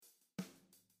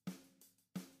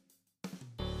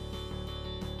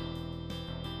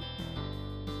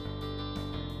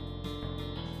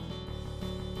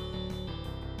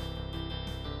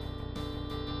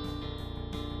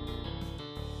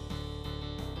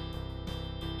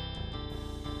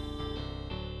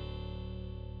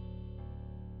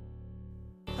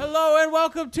Hello and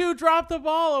welcome to Drop the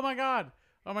Ball. Oh my god,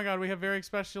 we have very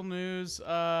special news.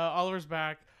 Oliver's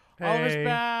back. Oliver's Hey.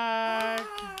 back.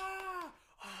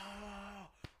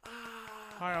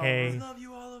 Hi, Hey. Oliver. I love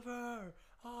you, Oliver.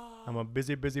 I'm a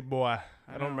busy boy. I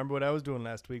know. don't remember what I was doing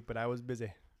last week, but I was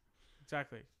busy.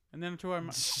 Exactly. And then to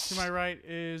my right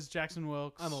is Jackson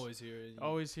Wilkes. I'm always here.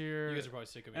 always here. You guys are probably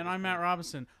sick of me. And at this I'm Matt point.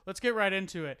 Robinson. Let's get right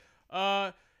into it.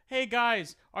 Hey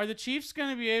guys, are the Chiefs going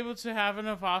to be able to have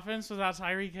enough offense without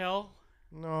Tyreek Hill?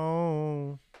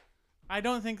 No. I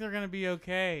don't think they're going to be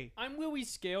okay. I'm really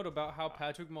scared about how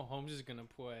Patrick Mahomes is gonna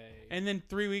play. And then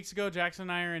 3 weeks ago, Jackson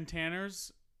and I are in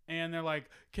Tanner's, and they're like,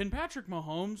 can Patrick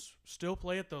Mahomes still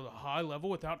play at the high level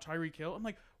without Tyreek Hill? I'm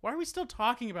like, why are we still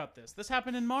talking about this? This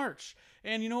happened in March.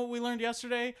 And you know what we learned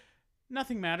yesterday?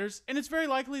 Nothing matters. And it's very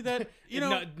likely that,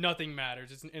 Nothing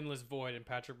matters. It's an endless void, and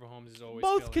Patrick Mahomes is always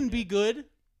both filling can it. be good.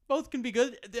 Both can be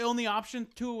good. The only option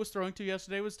Tua was throwing to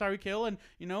yesterday was Tyreek Hill, and,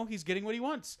 he's getting what he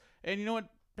wants. And you know what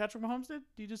Patrick Mahomes did?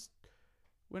 He just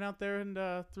went out there and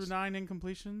threw 9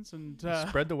 incompletions and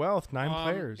Spread the wealth. 9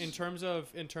 players. In terms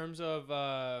of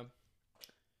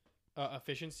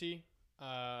efficiency,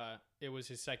 it was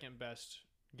his second best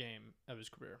game of his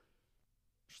career.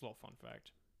 Just a little fun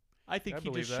fact. I think I he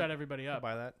believe just that. shut everybody I'll up.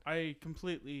 buy that. I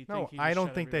completely No, think he just I don't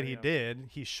shut think that he everybody up. did.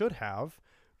 He should have,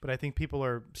 but I think people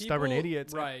are stubborn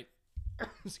idiots. Right.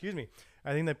 Excuse me.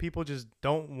 I think that people just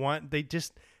don't want. They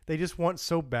just want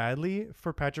so badly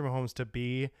for Patrick Mahomes to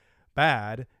be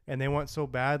bad, and they want so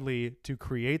badly to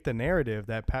create the narrative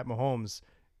that Pat Mahomes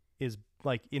is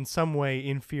like in some way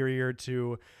inferior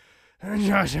to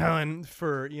Josh Allen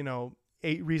for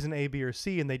reason A, B, or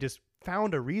C, and they just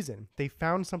found a reason. They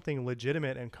found something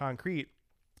legitimate and concrete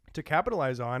to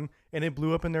capitalize on, and it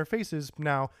blew up in their faces.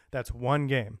 Now that's one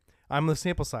game. I'm the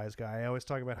sample size guy. I always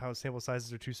talk about how sample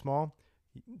sizes are too small.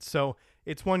 So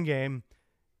it's one game.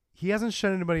 He hasn't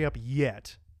shut anybody up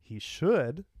yet. He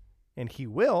should, and he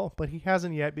will, but he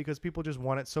hasn't yet because people just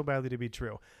want it so badly to be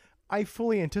true. I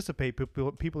fully anticipate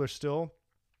people are still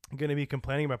going to be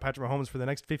complaining about Patrick Mahomes for the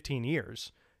next 15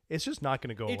 years. It's just not going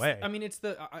to go away. I mean,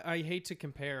 I hate to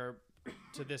compare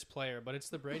to this player, but it's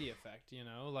the Brady effect,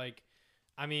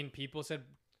 people said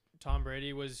Tom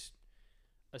Brady was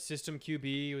a system QB.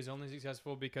 He was only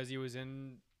successful because he was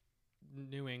in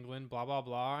New England, blah, blah,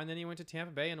 blah. And then he went to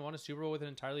Tampa Bay and won a Super Bowl with an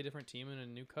entirely different team and a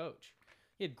new coach.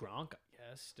 He had Gronk, I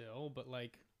guess, still, but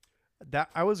that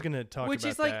I was going to talk which about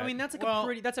is like, that. I mean, that's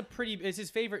a pretty, it's his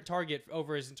favorite target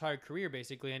over his entire career,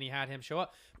 basically, and he had him show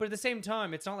up. But at the same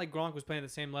time, it's not like Gronk was playing at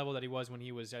the same level that he was when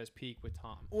he was at his peak with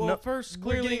Tom. Well, first,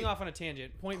 We're clearly, getting off on a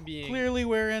tangent. Point being, clearly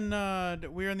we're in the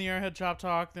Airhead Chop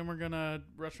Talk. Then we're gonna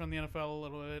rush around the NFL a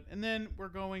little bit, and then we're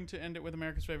going to end it with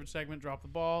America's favorite segment, Drop the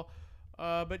Ball.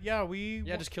 But yeah,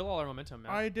 just kill all our momentum,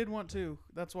 man. I did want to.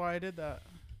 That's why I did that.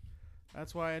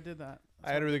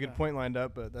 I had a really good point lined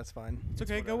up, but that's fine. It's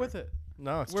okay. Go with it.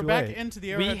 No, it's We're too back late. into the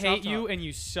Airhead We Chop hate you Talk. and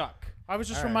you suck. I was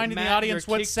just All right. reminding the Matt, audience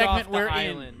you're what kicked segment off we're the in.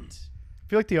 island. I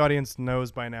feel like the audience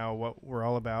knows by now what we're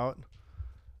all about.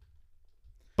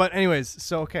 But anyways,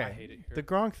 so okay, I hate it here. the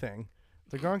Gronk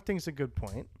thing's a good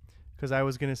point because I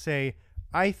was gonna say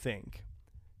I think,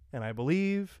 and I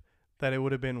believe that it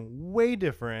would have been way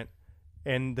different,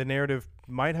 and the narrative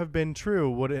might have been true.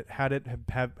 Would it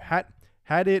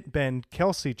had it been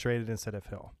Kelsey traded instead of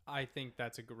Hill? I think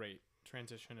that's a great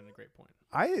transition and a great point.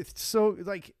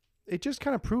 It just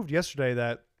kind of proved yesterday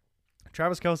that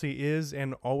Travis Kelsey is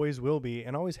and always will be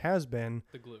and always has been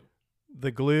The glue.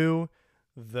 the glue,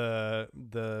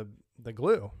 the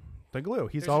glue.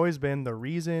 He's always been the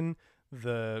reason,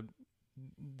 the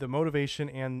motivation,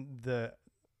 and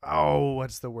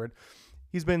what's the word?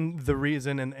 He's been the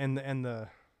reason and the.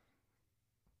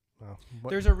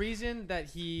 There's a reason that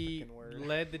he Fucking word.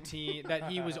 led the team,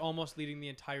 that he was almost leading the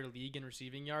entire league in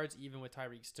receiving yards, even with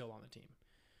Tyreek still on the team.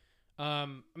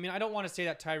 I don't want to say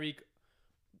that Tyreek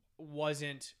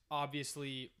wasn't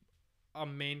obviously a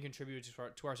main contributor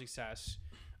to our success.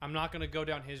 I'm not going to go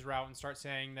down his route and start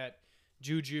saying that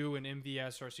Juju and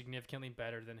MVS are significantly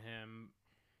better than him.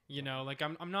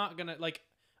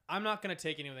 I'm not going to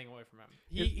take anything away from him.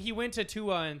 He went to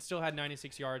Tua and still had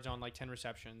 96 yards on 10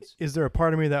 receptions. Is there a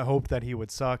part of me that hoped that he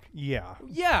would suck? Yeah.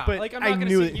 Yeah, But I'm I not going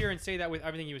knew to sit it- here and say that with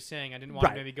everything he was saying. I didn't want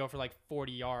Right. to maybe go for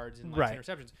 40 yards and 10 Right.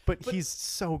 receptions. But he's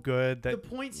so good that The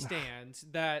point stands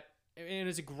that, and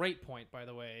it's a great point, by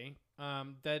the way,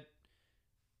 that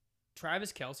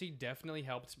Travis Kelsey definitely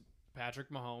helped Patrick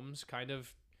Mahomes kind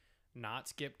of not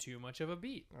skip too much of a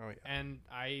beat. Oh yeah. And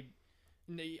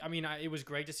it was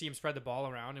great to see him spread the ball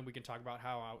around, and we can talk about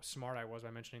how smart I was by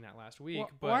mentioning that last week.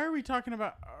 Why are we talking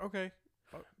about? Okay.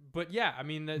 But yeah,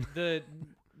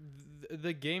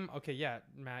 the game. Okay, yeah,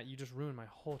 Matt, you just ruined my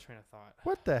whole train of thought.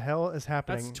 What the hell is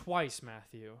happening? That's twice,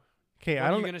 Matthew. Okay, What I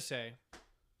are don't. you gonna say?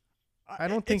 I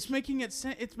don't think- it's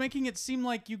making it seem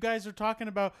like you guys are talking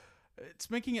about. It's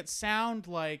making it sound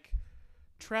like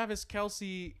Travis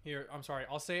Kelce. Here, I'm sorry.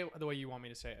 I'll say it the way you want me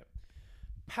to say it.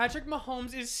 Patrick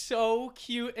Mahomes is so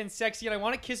cute and sexy, and I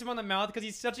want to kiss him on the mouth because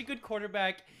he's such a good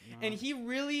quarterback, and he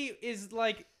really is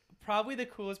like probably the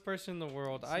coolest person in the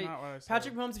world. That's not what I said.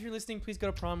 Patrick Mahomes, if you're listening, please go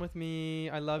to prom with me.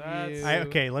 I love That's- you.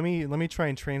 Okay, let me try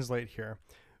and translate here.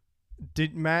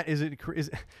 Did Matt? Is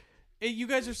You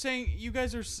guys are saying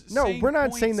no? saying We're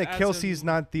not saying points that as Kelsey's in-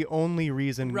 not the only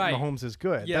reason Right. Mahomes is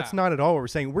good. Yeah. That's not at all what we're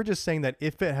saying. We're just saying that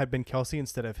if it had been Kelsey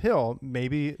instead of Hill,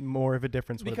 maybe more of a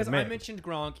difference would Because have been I made. mentioned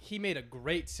Gronk, he made a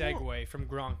great segue from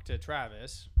Gronk to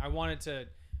Travis. I wanted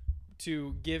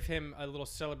to give him a little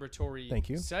celebratory Thank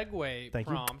you. segue Thank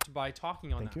you. prompt by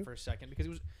talking on Thank that you. for a second because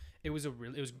it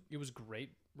was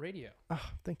great radio.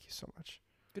 Oh, thank you so much.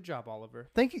 Good job, Oliver.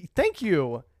 Thank you. Thank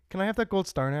you. Can I have that gold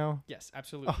star now? Yes,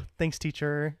 absolutely. Oh, thanks,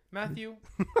 teacher. Matthew,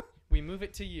 we move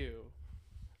it to you.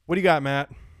 What do you got, Matt?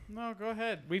 No, go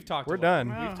ahead. We've talked. We're a lot. done.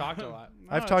 No. We've talked a lot. No,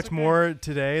 I've it's talked okay. more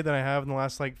today than I have in the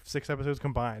last 6 episodes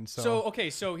combined. So okay,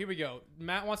 so here we go.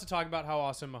 Matt wants to talk about how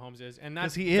awesome Mahomes is, and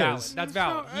that's 'Cause he valid. is. That's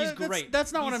valid. No, He's that's- great.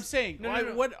 That's not what He's- I'm saying. No, no,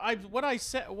 no. What I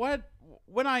said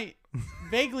when I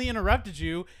vaguely interrupted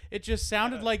you, it just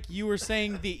sounded like you were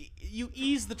saying you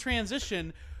ease the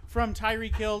transition from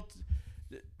Tyreek Hill.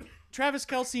 Travis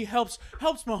Kelce helps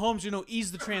Mahomes,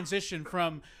 ease the transition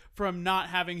from not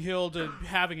having Hill to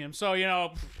having him. So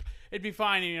it'd be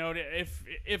fine.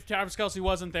 If Travis Kelce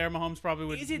wasn't there, Mahomes probably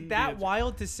would. Is it be that it.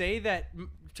 wild to say that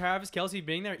Travis Kelce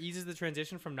being there eases the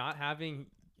transition from not having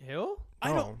Hill? I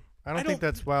No, don't. I don't I think don't-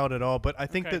 that's wild at all. But I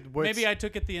think Okay, that what's, maybe I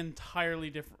took it the entirely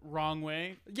different wrong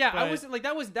way. Yeah, I but- wasn't like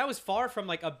that was far from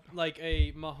like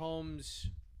a Mahomes.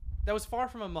 That was far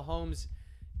from a Mahomes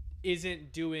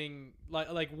isn't doing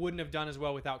like wouldn't have done as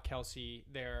well without Kelce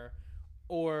there,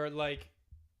 or like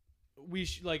we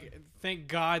thank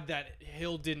God that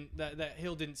Hill didn't that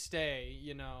Hill didn't stay.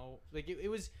 Like it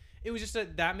was just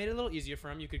that made it a little easier for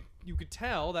him. You could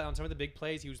tell that on some of the big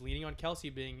plays he was leaning on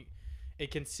Kelce being a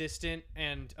consistent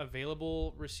and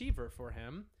available receiver for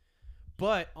him.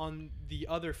 But on the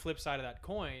other flip side of that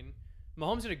coin,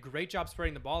 Mahomes did a great job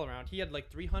spreading the ball around. He had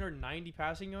 390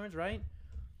 passing yards, right?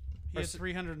 He had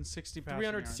 360 passing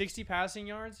 360 passing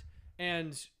yards,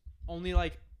 and only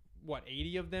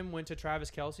 80 of them went to Travis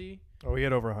Kelce. Oh, he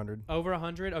had over 100. Over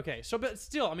 100. Okay, so but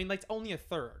still, I mean, it's only a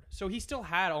third. So he still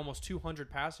had almost 200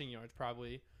 passing yards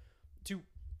probably to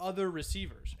other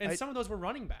receivers, and some of those were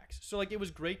running backs. So it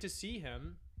was great to see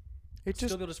him It still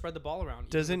just be able to spread the ball around. even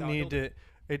doesn't without need Hill.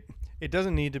 to. It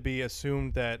doesn't need to be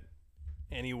assumed that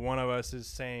any one of us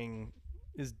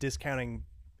is discounting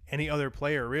any other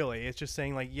player. Really, it's just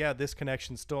saying yeah, this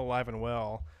connection's still alive and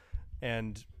well,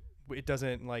 and it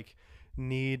doesn't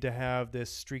need to have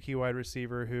this streaky wide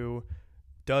receiver who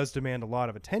does demand a lot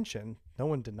of attention. No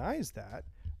one denies that.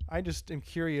 I just am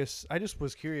curious. I just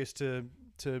was curious to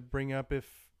bring up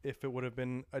if it would have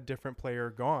been a different player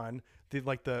gone,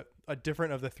 a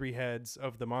different of the three heads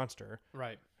of the monster,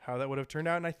 Right. how that would have turned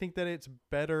out. And I think that it's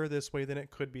better this way than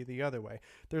it could be the other way.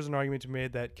 There's an argument to be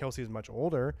made that Kelce is much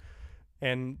older,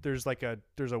 and there's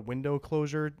a window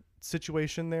closure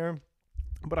situation there,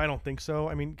 but I don't think so.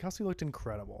 I mean, Kelce looked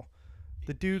incredible.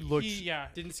 The dude looked,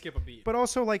 Didn't skip a beat. but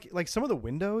also like some of the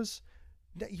windows,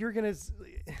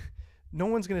 no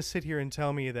one's gonna sit here and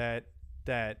tell me that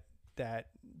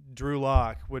Drew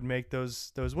Lock would make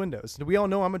those windows. We all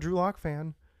know I'm a Drew Lock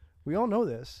fan. We all know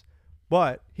this,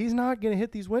 but he's not gonna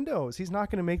hit these windows. He's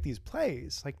not gonna make these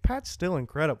plays. Pat's still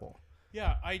incredible.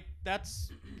 Yeah,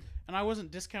 and I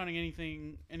wasn't discounting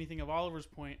anything of Oliver's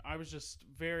point. I was just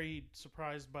very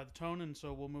surprised by the tone, and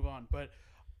so we'll move on. But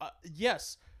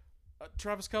yes,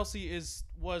 Travis Kelce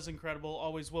was incredible,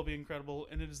 always will be incredible,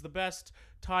 and it is the best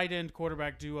tight end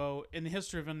quarterback duo in the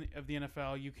history of the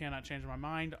NFL. You cannot change my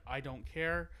mind. I don't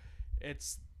care.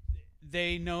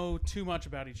 They know too much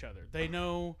about each other. They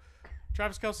know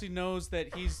Travis Kelce knows that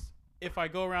if I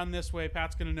go around this way,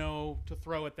 Pat's going to know to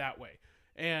throw it that way,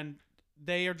 and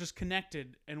they are just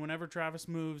connected. And whenever Travis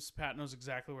moves, Pat knows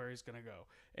exactly where he's going to go,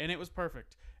 and it was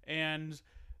perfect. And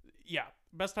yeah,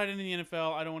 best tight end in the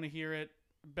NFL. I don't want to hear it.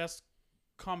 Best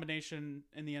combination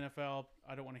in the NFL.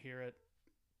 I don't want to hear it.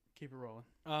 Keep it rolling.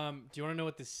 Do you want to know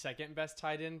what the second best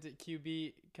tight end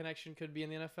QB connection could be in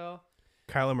the NFL?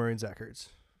 Kyler Murray and Zach Ertz.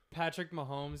 Patrick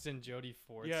Mahomes and Jody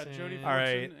Fortson. Yeah, Jody Fortson. All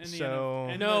right, in the so-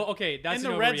 NFL. No, okay, that's in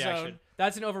an the red overreaction. zone.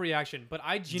 That's an overreaction. But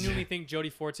I genuinely think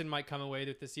Jody Fortson might come away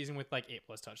with the season with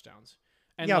 8+ touchdowns.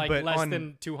 and Yeah, like but less on-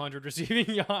 than 200 receiving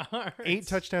yards. 8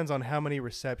 touchdowns on how many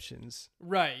receptions?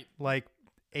 Right. Like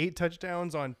 8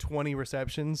 touchdowns on 20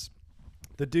 receptions.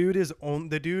 The dude is on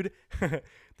the dude.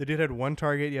 The dude had 1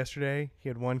 target yesterday. He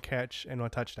had 1 catch and 1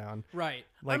 touchdown. Right.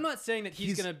 Like, I'm not saying that he's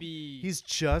he's- going to be. He's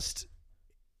just.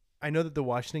 I know that the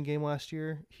Washington game last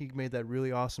year, he made that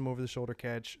really awesome over the shoulder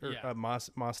catch or Yeah.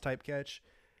 Moss type catch.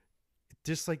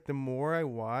 Just like the more I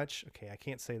watch, okay, I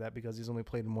can't say that because he's only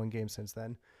played in 1 game since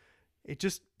then. It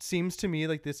just seems to me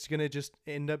like this is gonna just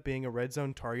end up being a red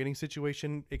zone targeting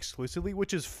situation exclusively,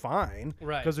 which is fine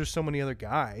Right. because there's so many other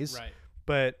guys. Right.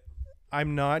 But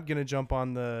I'm not gonna jump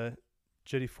on the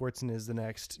Jody Fortson is the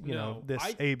next, you know, No,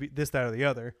 this, that, or the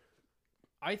other.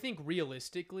 I think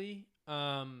realistically,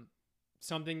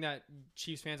 something that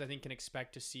Chiefs fans I think can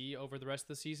expect to see over the rest of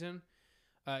the season,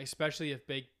 especially if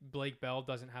Blake Bell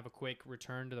doesn't have a quick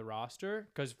return to the roster,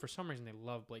 because for some reason they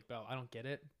love Blake Bell. I don't get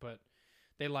it, but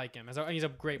they like him. He's a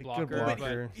great blocker. Good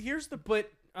blocker. Here's the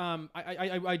But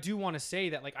I do want to say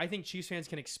that like I think Chiefs fans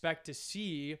can expect to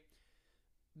see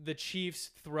the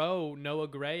Chiefs throw Noah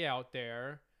Gray out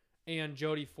there and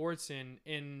Jody Fortson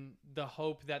in the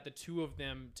hope that the two of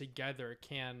them together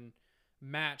can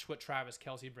match what Travis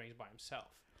Kelce brings by himself.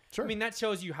 Sure. I mean, that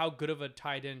shows you how good of a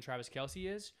tight end Travis Kelce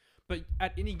is. But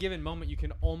at any given moment, you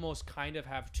can almost kind of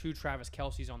have 2 Travis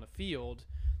Kelces on the field,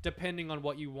 depending on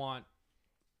what you want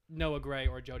Noah Gray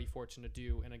or Jody Fortson to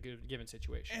do in a given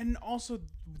situation. And also,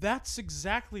 that's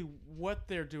exactly what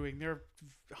they're doing. They're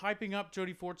hyping up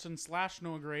Jody Fortson /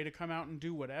 Noah Gray to come out and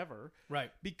do whatever.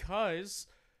 Right. Because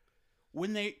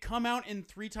when they come out in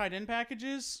 3 tight end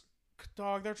packages,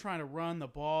 dog, they're trying to run the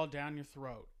ball down your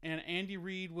throat. And Andy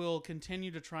Reid will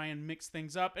continue to try and mix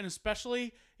things up. And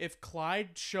especially if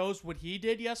Clyde shows what he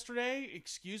did yesterday,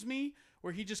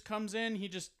 where he just comes in, he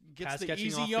just gets Pass the catching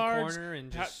easy off yards. the corner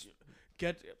and just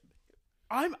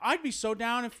I'd be so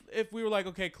down if we were like,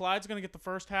 okay, Clyde's going to get the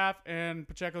first half and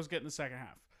Pacheco's getting the second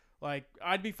half. Like,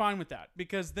 I'd be fine with that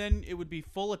because then it would be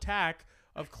full attack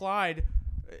of Clyde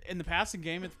in the passing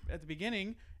game at the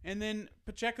beginning, and then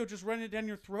Pacheco just running it down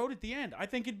your throat at the end. I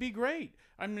think it'd be great.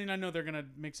 I mean, I know they're going to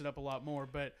mix it up a lot more,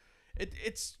 but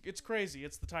it's crazy.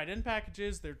 It's the tight end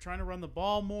packages. They're trying to run the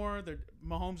ball more.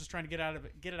 Mahomes is trying to get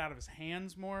it out of his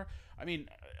hands more. I mean,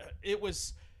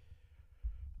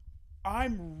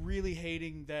 I'm really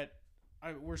hating that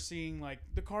we're seeing like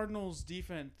the Cardinals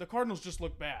defense. The Cardinals just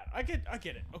look bad. I get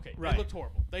it. Okay, Right. They looked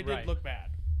horrible. They did Right. look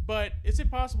bad. But is it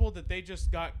possible that they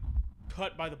just got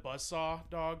cut by the buzzsaw,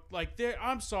 dog? Like,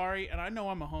 I'm sorry, and I know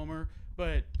I'm a homer,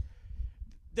 but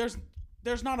there's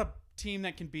not a team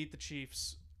that can beat the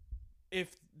Chiefs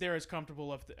if they're as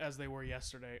comfortable as they were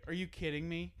yesterday. Are you kidding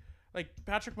me? Like,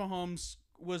 Patrick Mahomes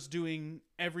was doing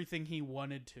everything he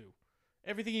wanted to.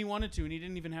 Everything he wanted to, and he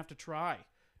didn't even have to try.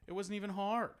 It wasn't even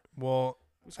hard. Well,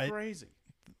 It was crazy.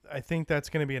 I think that's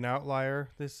going to be an outlier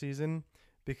this season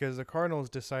because the Cardinals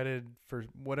decided for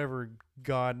whatever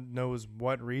God knows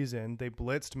what reason, they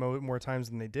blitzed more times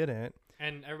than they didn't.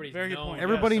 and everybody's Very good known point. as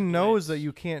Everybody the knows blitz. that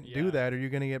you can't Yeah. do that or you're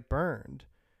going to get burned.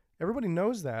 Everybody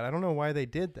knows that. I don't know why they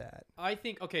did that. I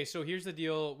think, okay, so here's the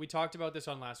deal. We talked about this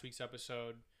on last week's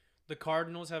episode. The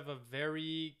Cardinals have a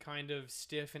very kind of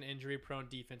stiff and injury-prone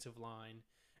defensive line,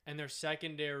 and their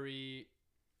secondary,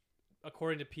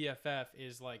 according to PFF,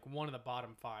 is like one of the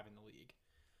bottom 5 in the league.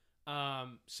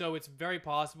 So it's very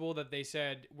possible that they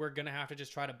said, we're going to have to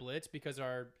just try to blitz because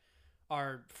our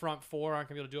front 4 aren't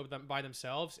going to be able to do it by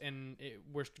themselves, and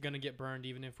we're going to get burned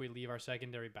even if we leave our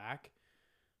secondary back.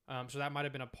 So that might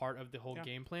have been a part of the whole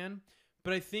game plan.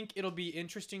 But I think it'll be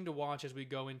interesting to watch as we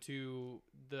go into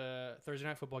the Thursday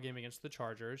Night Football game against the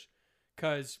Chargers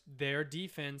because their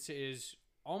defense is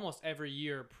almost every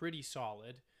year pretty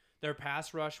solid. Their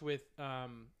pass rush with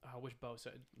which Bosa?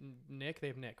 Nick? They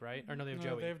have Nick, right? Or no, they have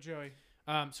Joey. They have Joey.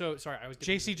 So sorry, I was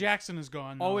J.C. Jackson is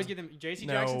gone. though. Always get them. J.C.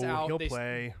 Jackson's out. He'll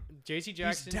play. J.C. He's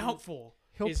Jackson doubtful.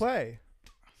 He'll is- play.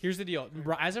 Here's the deal.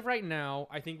 As of right now,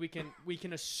 I think we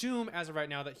can assume as of right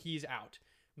now that he's out.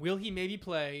 Will he maybe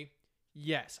play?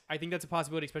 Yes. I think that's a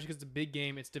possibility, especially because it's a big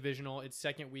game. It's divisional. It's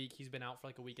second week. He's been out for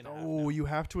like a week and a half now. Oh, you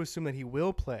have to assume that he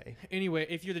will play. Anyway,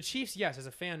 if you're the Chiefs, yes. As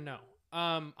a fan, no.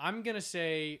 I'm going to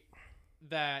say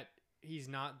that he's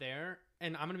not there.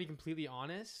 And I'm going to be completely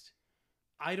honest.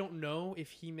 I don't know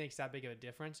if he makes that big of a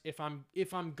difference if I'm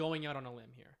going out on a limb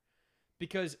here.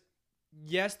 Because,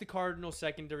 yes, the Cardinals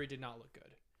secondary did not look good.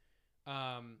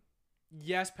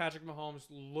 Yes, Patrick Mahomes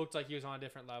looked like he was on a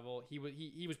different level. He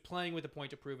was playing with a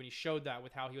point to prove, and he showed that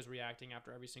with how he was reacting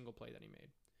after every single play that he made.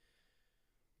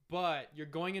 But you're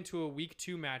going into a Week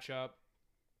 2 matchup.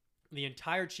 The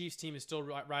entire Chiefs team is still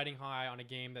riding high on a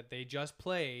game that they just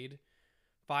played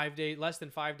less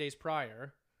than 5 days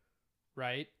prior,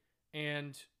 right?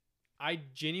 And I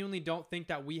genuinely don't think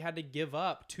that we had to give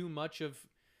up too much of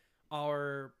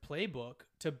our playbook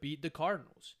to beat the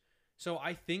Cardinals. So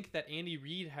I think that Andy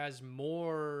Reid has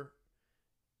more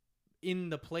in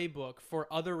the playbook for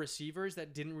other receivers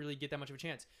that didn't really get that much of a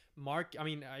chance.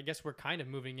 I guess we're kind of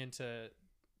moving into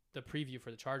the preview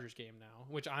for the Chargers game now,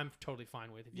 which I'm totally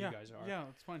fine with if you guys are. Yeah,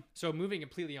 that's fine. So moving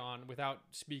completely on without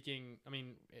speaking,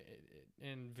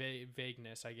 in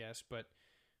vagueness, I guess, but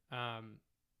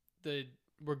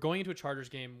we're going into a Chargers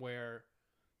game where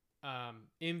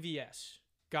MVS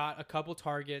got a couple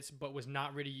targets but was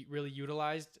not really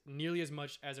utilized nearly as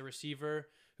much as a receiver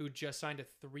who just signed a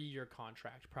 3-year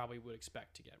contract probably would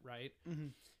expect to get, right? Mm-hmm.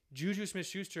 Juju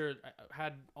Smith-Schuster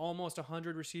had almost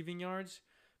 100 receiving yards,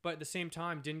 but at the same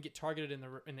time didn't get targeted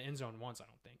in the end zone once, I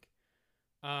don't think.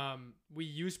 We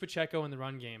used Pacheco in the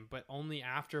run game, but only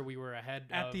after we were ahead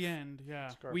at the end.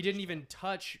 Yeah, we didn't even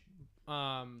touch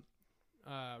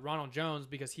Ronald Jones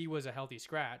because he was a healthy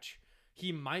scratch.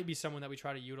 He might be someone that we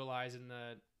try to utilize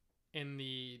in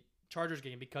the Chargers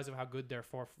game because of how good their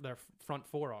front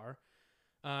four are.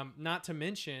 Not to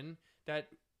mention that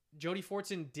Jody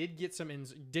Fortson did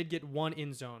get one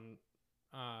end zone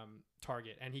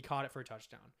target, and he caught it for a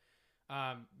touchdown.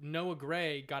 Noah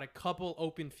Gray got a couple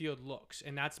open field looks,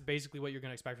 and that's basically what you're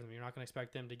going to expect from them. You're not going to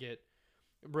expect them to get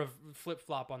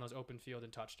flip-flop on those open field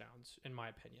and touchdowns, in my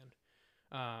opinion.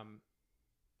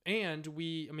 And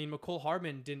McCole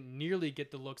Hardman didn't nearly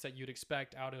get the looks that you'd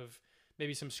expect out of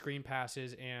maybe some screen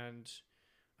passes and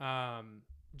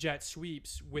jet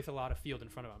sweeps with a lot of field in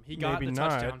front of him. He got the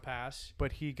touchdown pass,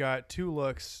 but he got 2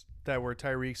 looks that were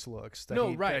Tyreek's looks.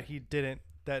 That he didn't.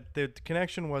 That the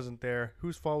connection wasn't there.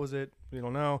 Whose fault was it? We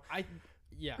don't know. I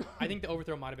think the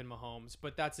overthrow might have been Mahomes,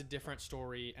 but that's a different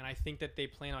story. And I think that they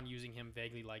plan on using him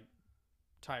vaguely like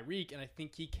Tyreek, and I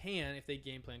think he can, if they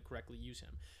game plan correctly, use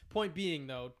him. Point being,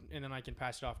 though, and then I can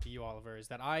pass it off to you, Oliver, is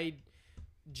that I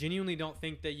genuinely don't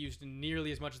think they used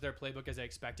nearly as much of their playbook as I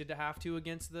expected to have to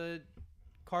against the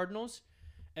Cardinals.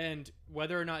 And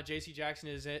whether or not J.C. Jackson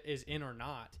is in or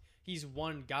not, he's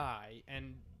one guy,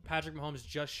 and Patrick Mahomes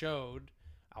just showed,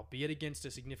 albeit against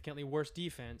a significantly worse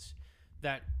defense,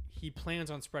 that he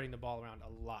plans on spreading the ball around a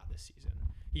lot this season.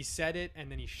 He said it,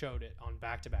 and then he showed it on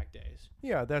back-to-back days.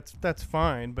 Yeah, that's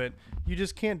fine, but you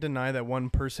just can't deny that one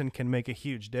person can make a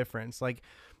huge difference. Like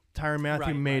Tyrann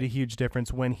Mathieu made a huge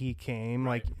difference when he came.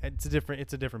 Right. Like it's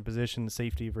a different position,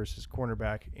 safety versus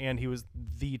cornerback, and he was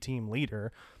the team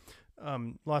leader.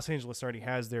 Los Angeles already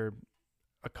has a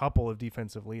couple of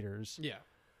defensive leaders. Yeah.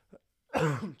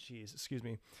 Jeez, excuse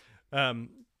me.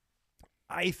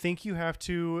 I think you have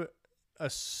to.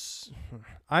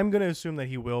 I'm going to assume that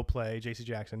he will play, J.C.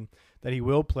 Jackson, that he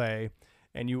will play,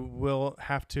 and you will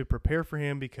have to prepare for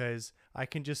him because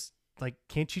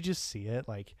can't you just see it?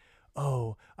 Like,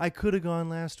 oh, I could have gone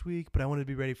last week, but I wanted to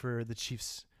be ready for the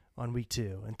Chiefs on week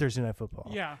 2 and Thursday Night Football.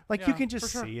 Yeah. You can just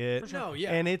see it. For sure. No,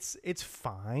 yeah. And it's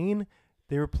fine.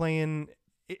 They were playing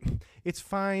it's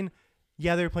fine.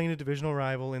 Yeah, they were playing a divisional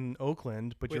rival in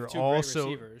Oakland, but With you're two also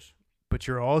great receivers. But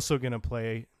you're also going to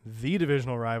play the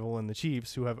divisional rival in the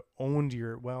Chiefs, who have owned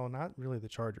not really the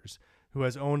Chargers, who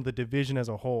has owned the division as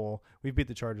a whole. We beat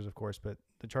the Chargers, of course, but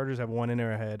the Chargers have won in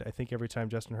Arrowhead, I think, every time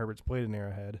Justin Herbert's played in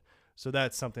Arrowhead. So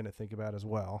that's something to think about as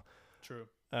well. True.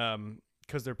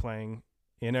 Because they're playing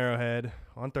in Arrowhead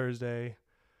on Thursday,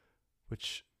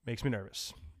 which makes me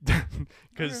nervous.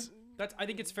 Because I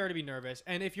think it's fair to be nervous.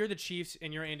 And if you're the Chiefs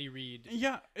and you're Andy Reid,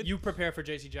 you prepare for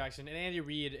J.C. Jackson. And Andy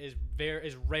Reid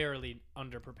is rarely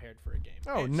underprepared for a game.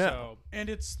 Oh, no. And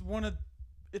it's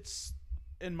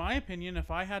in my opinion,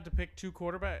 if I had to pick 2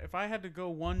 quarterbacks, if I had to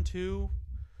go 1-2,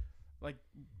 like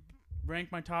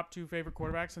rank my top 2 favorite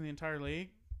quarterbacks in the entire league,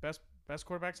 best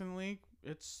quarterbacks in the league,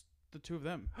 it's the 2 of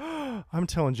them. I'm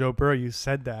telling Joe Burrow you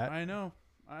said that. I know.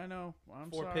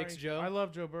 I'm 4 sorry. picks, Joe. I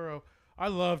love Joe Burrow.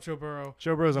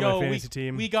 Joe Burrow's on my fantasy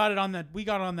team. We got it on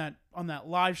that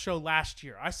live show last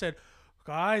year. I said,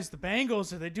 guys, the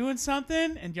Bengals, are they doing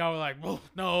something? And y'all were like, well,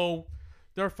 no,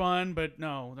 they're fun, but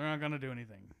no, they're not gonna do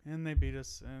anything. And they beat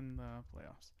us in the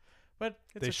playoffs. But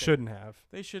it's they okay. shouldn't have.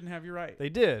 They shouldn't have. You're right. They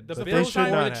did. The but Bills they should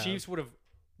or not the have. Chiefs would have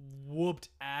whooped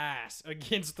ass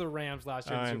against the Rams last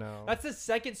year. I know. That's the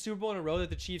second Super Bowl in a row that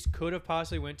the Chiefs could have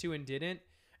possibly went to and didn't,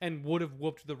 and would have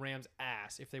whooped the Rams'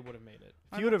 ass if they would have made it.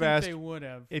 If you would have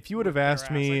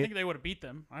asked me, I think they would have beat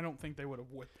them. I don't think they would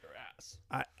have whipped their ass.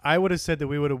 I would have said that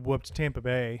we would have whooped Tampa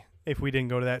Bay if we didn't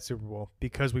go to that Super Bowl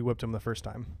because we whooped them the first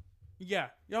time. Yeah.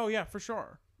 Oh, yeah, for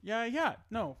sure. Yeah.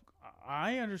 No,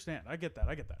 I understand. I get that.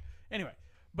 Anyway,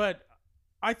 but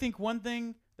I think one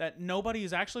thing that nobody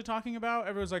is actually talking about.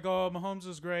 Everyone's like, "Oh, Mahomes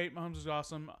is great. Mahomes is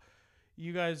awesome."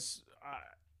 You guys,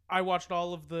 I watched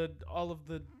all of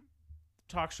the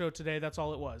talk show today. That's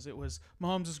all it was. It was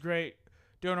Mahomes is great.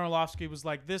 Darren Orlovsky was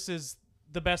like, "This is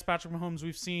the best Patrick Mahomes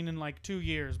we've seen in like 2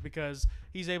 years because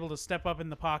he's able to step up in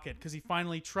the pocket because he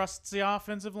finally trusts the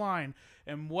offensive line."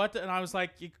 And I was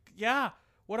like, "Yeah,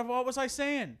 what was I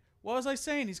saying? What was I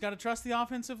saying? He's got to trust the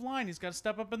offensive line. He's got to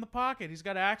step up in the pocket. He's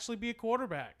got to actually be a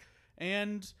quarterback."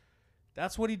 And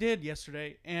that's what he did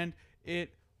yesterday, and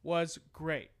it was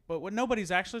great. But what nobody's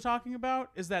actually talking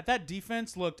about is that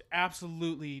defense looked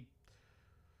absolutely.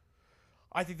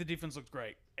 I think the defense looked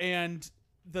great, and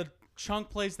the chunk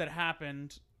plays that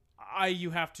happened, you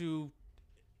have to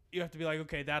be like,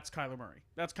 okay, that's Kyler Murray.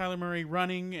 That's Kyler Murray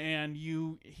running, and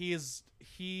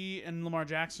he and Lamar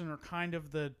Jackson are kind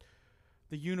of the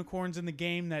unicorns in the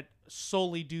game that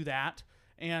solely do that.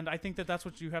 And I think that's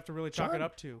what you have to really chalk it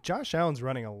up to. Josh Allen's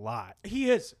running a lot.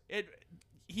 He is.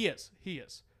 He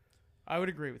is. I would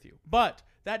agree with you. But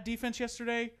that defense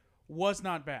yesterday was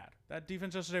not bad.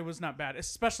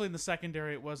 Especially in the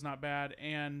secondary, it was not bad.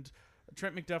 And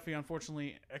Trent McDuffie,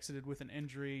 unfortunately, exited with an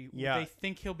injury. Yeah. They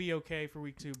think he'll be okay for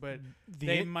week 2, but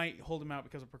they might hold him out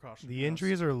because of precaution. The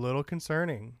injuries are a little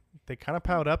concerning. They kind of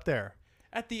piled up there.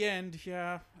 At the end,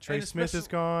 yeah. Trey Smith is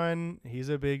gone. He's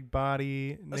a big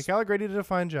body. Nick Allegretti did a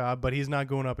fine job, but he's not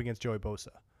going up against Joey Bosa.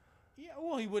 Yeah,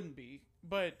 well, he wouldn't be,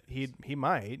 but he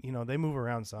might. You know, they move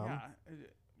around some.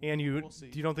 Yeah, and we'll see.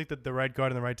 You don't think that the right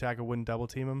guard and the right tackle wouldn't double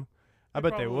team him? I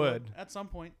bet they would at some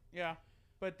point. Yeah,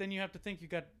 but then you have to think you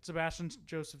got Sebastian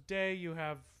Joseph Day. You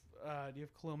have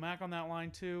Khalil Mack on that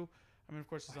line too. I mean, of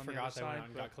course, he's on the other side.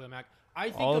 Got Khalil Mack. I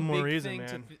think all the more reason,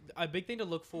 man. A big thing to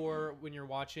look for when you're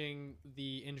watching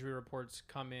the injury reports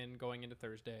come in going into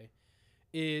Thursday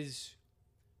is,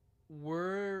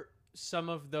 were some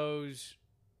of those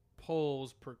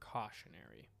polls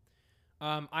precautionary?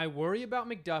 I worry about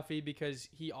McDuffie because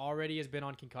he already has been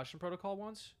on concussion protocol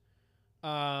once.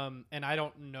 And I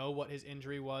don't know what his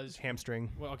injury was.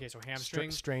 Hamstring. Well, okay, so hamstring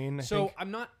strain. I so think.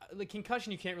 I'm not like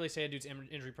concussion. You can't really say a dude's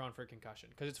injury prone for a concussion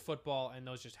because it's football and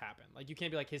those just happen. Like you can't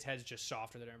be like his head's just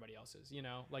softer than everybody else's. You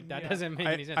know, like that doesn't make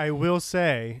any sense. I will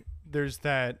say there's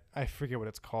that, I forget what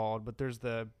it's called, but there's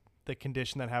the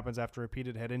condition that happens after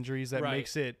repeated head injuries that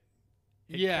makes it.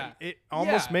 It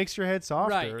almost makes your head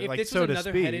softer. Right. If like, this so was to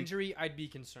another speak. head injury, I'd be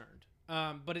concerned.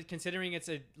 But considering it's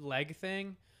a leg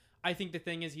thing, I think the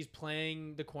thing is he's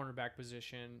playing the cornerback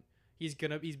position. He's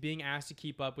being asked to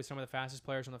keep up with some of the fastest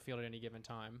players on the field at any given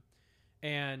time,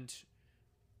 and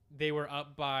they were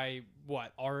up by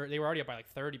what? Or they were already up by like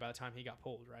 30 by the time he got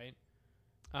pulled, right?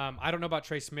 I don't know about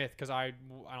Trey Smith because I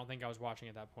don't think I was watching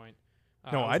at that point.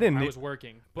 I didn't. I was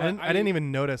working, but I didn't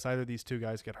even notice either of these two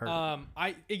guys get hurt.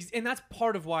 And that's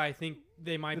part of why I think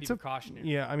they might be precautionary.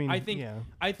 Yeah, I mean, I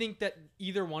think that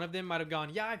either one of them might have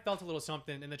gone, yeah, I felt a little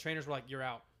something, and the trainers were like, you're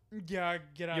out. Yeah,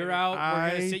 get out. You're out. We're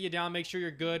gonna sit you down, make sure you're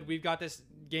good. We've got this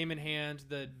game in hand.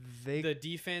 The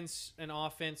defense and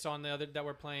offense on the other that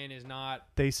we're playing is not.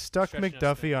 They stuck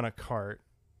McDuffie on a cart.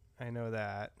 I know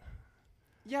that.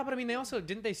 Yeah, but I mean, they also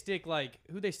didn't they stick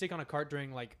who they stick on a cart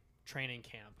during like training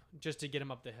camp just to get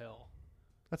him up the hill.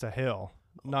 That's a hill,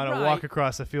 not a walk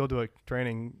across the field to a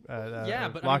training. Yeah,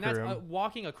 but locker I mean, room. that's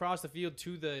walking across the field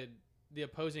to the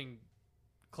opposing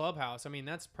clubhouse. I mean,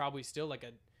 that's probably still like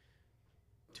a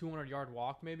 200-yard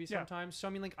walk maybe sometimes. So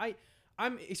I mean, like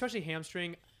I'm especially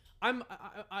hamstring.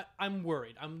 I'm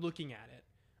worried. I'm looking at it.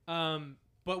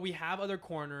 But we have other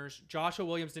corners. Joshua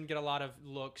Williams didn't get a lot of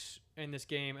looks in this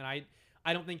game, and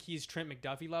I don't think he's Trent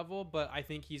McDuffie level, but I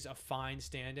think he's a fine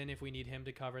stand-in if we need him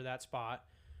to cover that spot.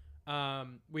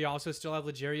 We also still have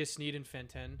L'Jarius Sneed and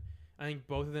Fenton. I think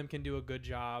both of them can do a good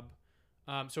job.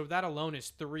 So that alone is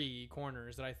 3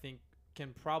 corners that I think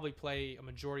can probably play a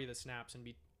majority of the snaps and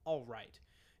be all right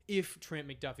if Trent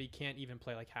McDuffie can't even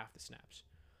play like half the snaps.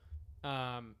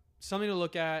 Something to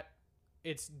look at.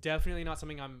 It's definitely not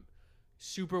something I'm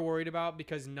super worried about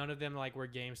because none of them were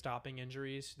game-stopping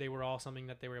injuries. They were all something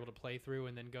that they were able to play through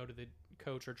and then go to the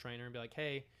coach or trainer and be like,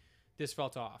 hey, this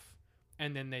felt off.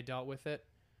 And then they dealt with it.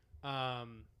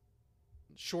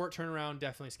 Short turnaround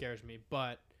definitely scares me,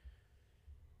 but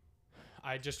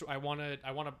I just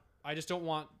don't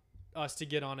want us to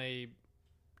get on a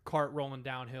cart rolling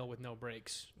downhill with no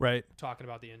brakes. Right. Talking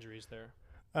about the injuries there.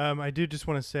 I do just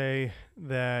want to say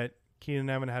that Keenan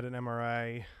Allen had an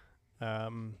MRI.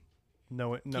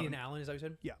 Keenan Allen, is that what you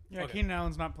said? Yeah. Yeah, Okay. Keenan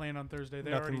Allen's not playing on Thursday.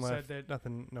 They already said that.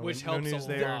 Nothing. No, Which no helps news a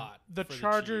there. lot. The for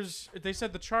Chargers, Chiefs. they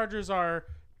said the Chargers are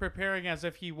preparing as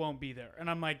if he won't be there. And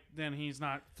I'm like, then he's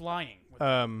not flying. With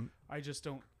them. I just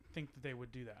don't. think that they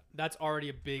would do that. That's already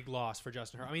a big loss for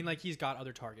Justin Herbert. I mean, like, he's got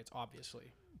other targets, obviously.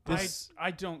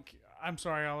 I don't. I'm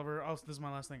sorry, Oliver. This is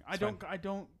my last thing. I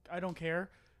don't care.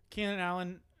 Keenan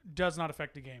Allen does not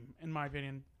affect the game, in my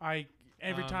opinion.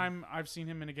 Every time I've seen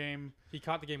him in a game, he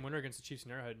caught the game winner against the Chiefs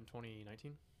in Arrowhead in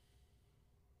 2019.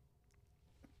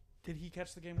 Did he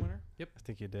catch the game winner? I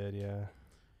think you did, yeah.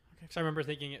 So I remember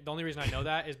thinking the only reason I know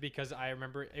that is because I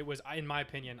remember it was, in my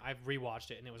opinion, I've rewatched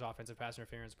it and it was offensive pass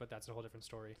interference, but that's a whole different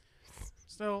story.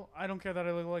 Still, I don't care that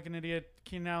I look like an idiot.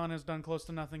 Keenan Allen has done close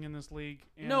to nothing in this league.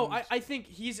 No, I think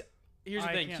he's. Here's the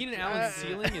thing: can't- Keenan Allen's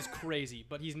ceiling is crazy,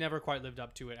 but he's never quite lived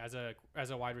up to it as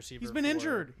a wide receiver. He's been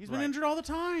injured. He's been Right. injured all the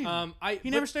time. He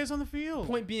never stays on the field.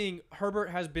 Point being, Herbert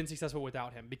has been successful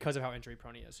without him because of how injury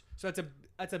prone he is. So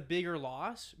that's a bigger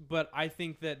loss, but I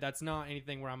think that's not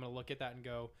anything where I'm going to look at that and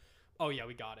go, "Oh yeah,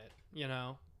 we got it." You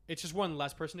know, it's just one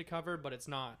less person to cover, but it's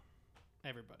not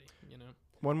everybody. You know.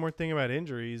 One more thing about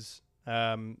injuries.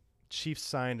 Chiefs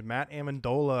signed Matt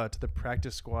Amendola to the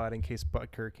practice squad in case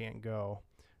Butker can't go.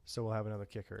 So we'll have another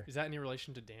kicker. Is that any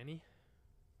relation to Danny?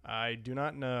 I do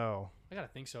not know. I gotta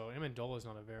think so. Amendola is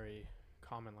not a very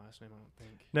common last name, I don't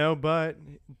think. No, but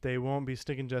they won't be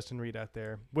sticking Justin Reed out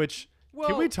there. Which, Well,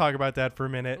 can we talk about that for a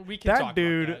minute? We can talk about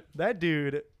that. That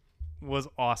dude was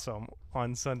awesome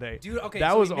on Sunday. Dude, okay,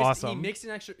 that so was he missed, awesome.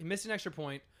 He missed an extra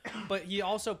point, but he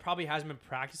also probably hasn't been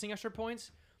practicing extra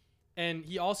points, and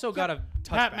he also got a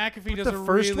touchback. Pat McAfee does the a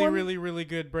first really, one? really, really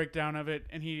good breakdown of it,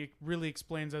 and he really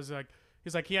explains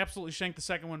he's like, he absolutely shanked the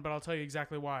second one, but I'll tell you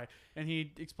exactly why. And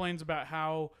he explains about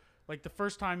how, like, the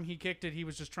first time he kicked it, he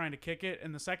was just trying to kick it,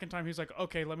 and the second time he was like,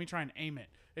 okay, let me try and aim it.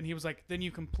 And he was like, then you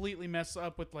completely mess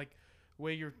up with like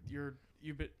way you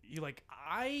like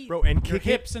Bro, and your kick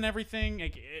hips and everything.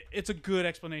 Like, it's a good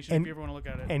explanation And- if you ever want to look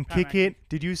at it. and Pat kick McAfee it.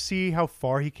 Did you see how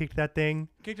far he kicked that thing?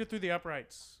 kicked it through the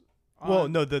uprights. Well,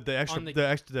 On- no, the extra on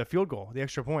the- the field goal, the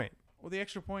extra point. Well, the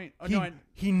extra point. Oh, He, no,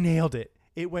 he nailed it.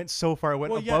 It went so far. It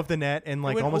went Well, above yeah. the net and it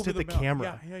like went almost over hit the bell.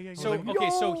 camera. Yeah. So like, okay,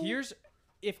 so yo. here's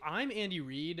if I'm Andy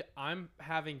Reid, I'm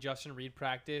having Justin Reid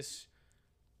practice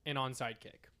an onside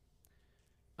kick.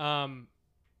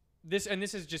 This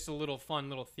is just a fun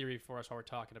little theory for us while we're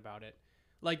talking about it.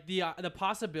 Like the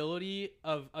possibility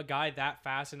of a guy that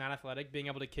fast and that athletic being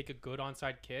able to kick a good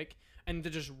onside kick and to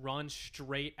just run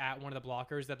straight at one of the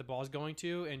blockers that the ball's going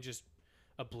to and just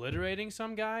obliterating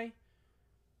some guy.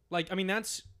 Like, I mean,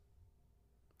 it'd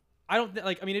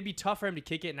be tough for him to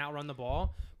kick it and outrun the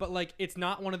ball, but like, it's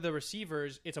not one of the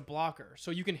receivers, it's a blocker.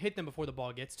 So you can hit them before the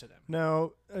ball gets to them.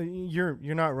 No, you're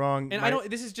not wrong. And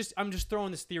I'm just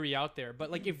throwing this theory out there,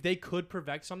 but like, if they could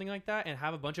perfect something like that and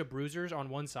have a bunch of bruisers on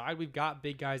one side, we've got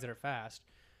big guys that are fast.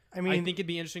 I mean, I think it'd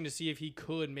be interesting to see if he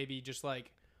could maybe just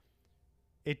like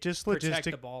it just protect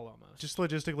the ball almost. just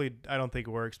logistically, I don't think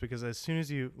it works because as soon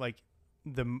as you like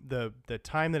the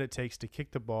time that it takes to kick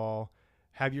the ball,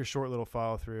 have your short little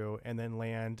follow through, and then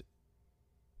land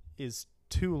is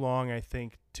too long, I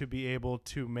think, to be able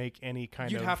to make any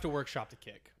kind You'd of. have to workshop the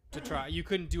kick to try. You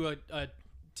couldn't do a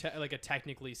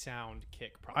technically sound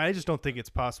kick. Probably. I just don't think it's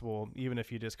possible, even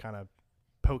if you just kind of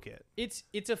poke it. It's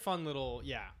a fun little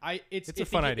It's a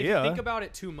fun idea. If you think about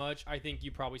it too much, I think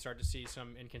you probably start to see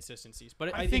some inconsistencies.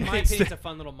 But I think, think in my it's- opinion, it's a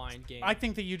fun little mind game. I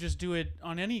think that you just do it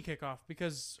on any kickoff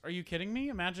because are you kidding me?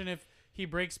 Imagine if he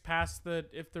breaks past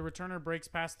if the returner breaks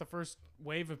past the first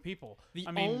wave of people. The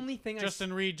I mean, only thing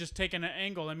Justin Reed just taking an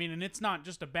angle. I mean, and it's not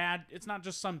just it's not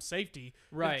just some safety.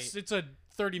 Right. It's a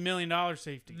 $30 million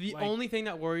safety. The Like, only thing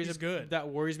that worries he's good. that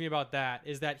worries me about that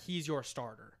is that he's your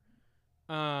starter.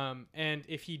 And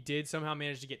if he did somehow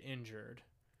manage to get injured,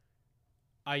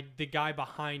 the guy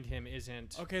behind him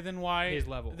isn't Okay, then why his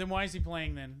level. Then why is he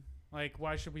playing then? Like,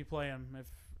 why should we play him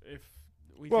if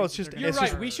we? Well, think it's that just- they're You're it's gonna right.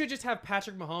 just- We hurt? should just have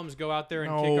Patrick Mahomes go out there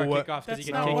and No, kick our kickoff because that's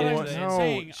he not can what kick I'm it into no,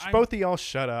 saying. both of y'all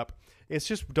shut up. It's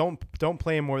just don't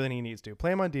play him more than he needs to.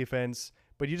 Play him on defense,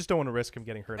 but you just don't want to risk him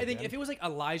getting hurt. I think again. if it was like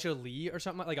Elijah Lee or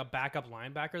something like a backup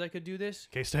linebacker that could do this,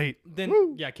 K-State, then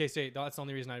Woo! yeah, K-State. That's the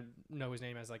only reason I know his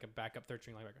name as like a backup third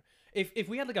string linebacker. If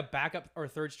we had like a backup or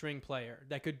third string player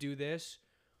that could do this,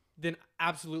 then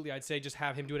absolutely I'd say just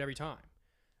have him do it every time.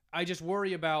 I just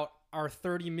worry about our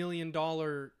 $30 million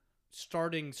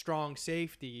starting strong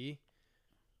safety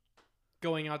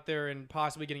going out there and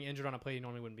possibly getting injured on a play he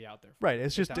normally wouldn't be out there for. right?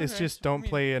 It's just Okay. don't I mean,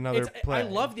 play another play. I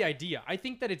love the idea. I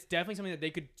think that it's definitely something that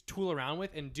they could tool around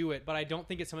with and do it, but I don't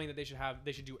think it's something that they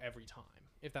should do every time,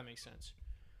 if that makes sense.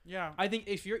 Yeah. I think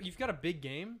if you've got a big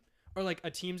game or like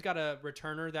a team's got a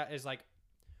returner that is like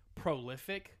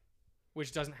prolific,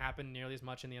 which doesn't happen nearly as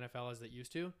much in the NFL as it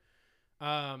used to.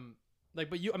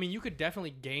 But you could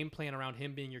definitely game plan around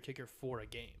him being your kicker for a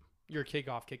game, your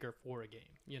kickoff kicker for a game.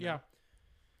 You know? Yeah.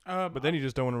 But then you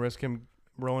just don't want to risk him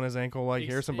rolling his ankle like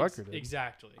Harrison Butker did.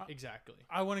 Exactly.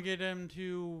 I want to get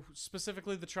into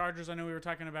specifically the Chargers. I know we were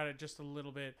talking about it just a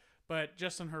little bit, but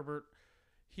Justin Herbert,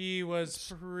 he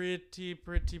was pretty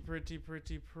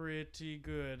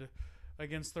good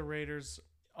against the Raiders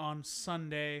on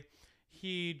Sunday.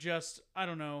 He just, I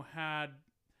don't know, had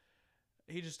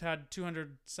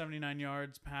 279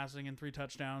 yards passing and 3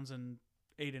 touchdowns and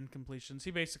 8 incompletions.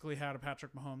 He basically had a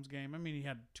Patrick Mahomes game. I mean, he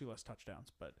had 2 less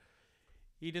touchdowns, but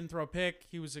he didn't throw a pick.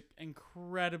 He was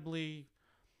incredibly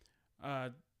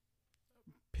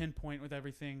pinpoint with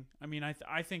everything. I mean,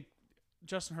 I think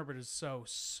Justin Herbert is so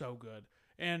good,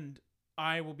 and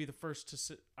I will be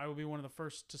one of the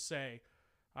first to say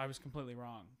I was completely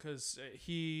wrong, because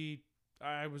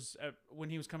when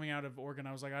he was coming out of Oregon,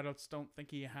 I was like, I just don't think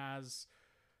he has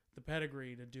the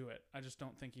pedigree to do it. I just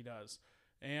don't think he does.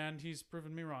 And he's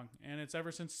proven me wrong. And it's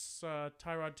ever since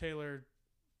Tyrod Taylor's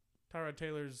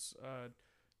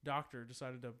doctor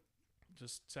decided to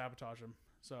just sabotage him.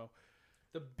 So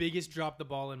the biggest drop the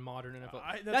ball in modern NFL.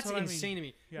 That's That's insane to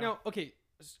me. Yeah. Now, okay,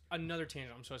 another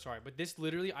tangent. I'm so sorry, but this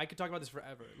literally, I could talk about this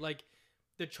forever. Like,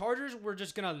 the Chargers were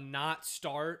just gonna not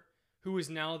start who is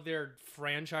now their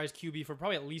franchise QB for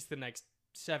probably at least the next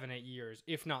 7-8 years,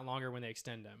 if not longer, when they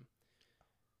extend him.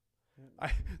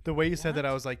 The way you said that,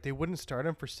 I was like, they wouldn't start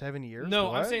him for 7 years? No,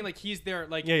 What? I'm saying like he's there.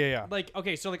 Like Yeah. Like,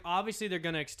 okay, so like obviously they're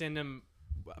gonna extend him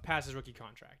past his rookie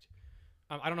contract.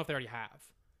 I don't know if they already have,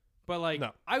 but like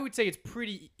No. I would say it's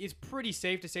pretty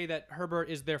safe to say that Herbert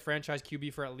is their franchise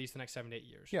QB for at least the next 7 to 8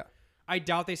 years. Yeah. I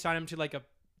doubt they sign him to like a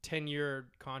 10-year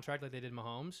contract like they did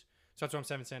Mahomes. So that's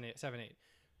what I'm 7-8.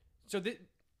 So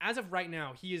as of right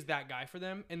now, he is that guy for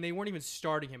them, and they weren't even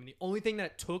starting him. And the only thing that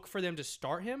it took for them to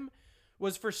start him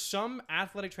was for some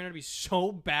athletic trainer to be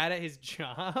so bad at his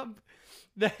job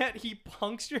that he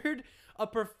punctured a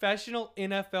professional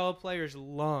NFL player's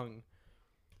lung,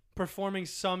 performing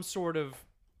some sort of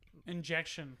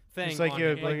injection thing. It's like on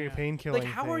a him. painkiller. Like,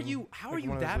 how are you one of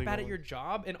those that bad legal at your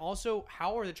job? And also,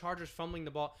 how are the Chargers fumbling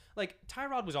the ball? Like,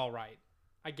 Tyrod was all right,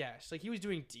 I guess. Like, he was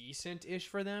doing decent-ish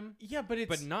for them. Yeah,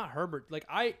 but not Herbert. Like,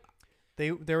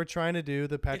 They were trying to do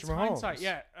the Patrick it's Mahomes. hindsight.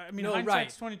 Yeah, I mean, No,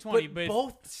 hindsight's right. 2020, but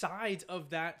both sides of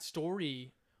that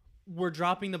story were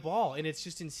dropping the ball, and it's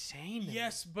just insane. to me.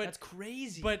 yes, but that's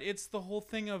crazy. But it's the whole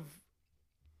thing of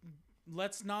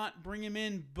let's not bring him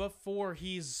in before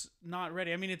he's not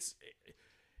ready. I mean,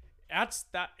 that's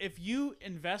that. If you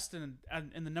invest in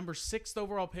the number 6th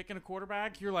overall pick in a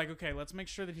quarterback, you're like, okay, let's make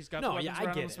sure that he's got the weapons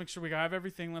around him. Let's make sure we have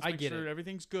everything. Let's make sure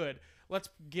everything's good. Let's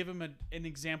give him an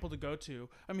example to go to.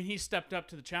 I mean, he stepped up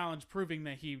to the challenge, proving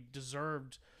that he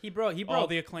deserved. He broke all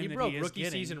the acclaim that broke he is rookie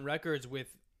getting. season records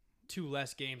with 2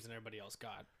 less games than everybody else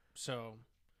got. So,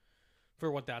 for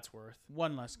what that's worth,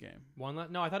 One less game.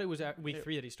 No, I thought it was at week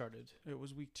 3 that he started. It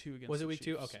was week 2 against. Was it the week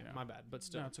 2? Chiefs, Okay, yeah. my bad. But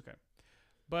still, No, it's okay.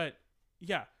 But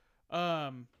yeah,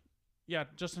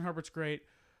 Justin Herbert's great.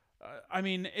 I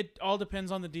mean, it all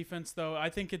depends on the defense, though. I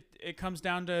think it comes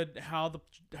down to how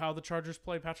the Chargers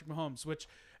play Patrick Mahomes,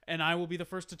 and I will be the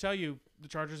first to tell you, the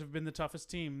Chargers have been the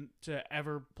toughest team to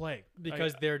ever play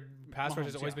because their pass rush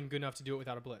has Mahomes, always yeah. been good enough to do it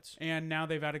without a blitz. And now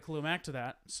they've added Khalil Mack to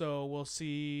that, so we'll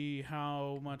see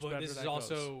how much better This that is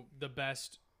goes. also the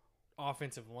best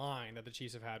offensive line that the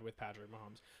Chiefs have had with Patrick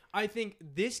Mahomes. I think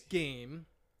this game,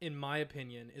 in my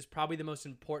opinion, is probably the most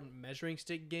important measuring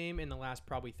stick game in the last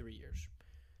probably 3 years.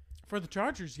 For the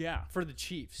Chargers, yeah. For the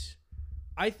Chiefs,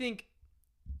 I think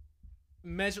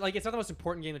it's not the most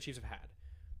important game the Chiefs have had,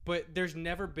 but there's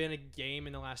never been a game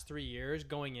in the last 3 years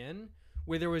going in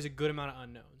where there was a good amount of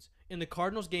unknowns. And the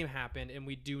Cardinals game happened, and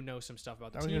we do know some stuff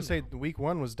about the I was team. going to say now. week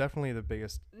 1 was definitely the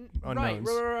biggest unknowns.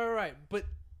 Right. But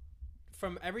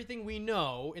from everything we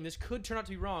know, and this could turn out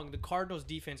to be wrong, the Cardinals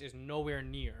defense is nowhere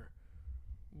near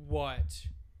what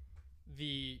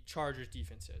the Chargers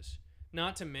defense is.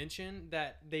 Not to mention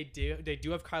that they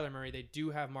do have Kyler Murray, they do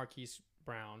have Marquise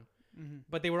Brown,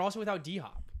 but they were also without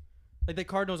D-Hop. Like, the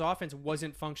Cardinals offense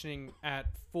wasn't functioning at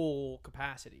full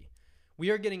capacity. We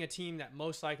are getting a team that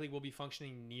most likely will be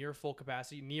functioning nearer full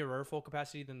capacity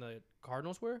than the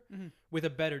Cardinals were, with a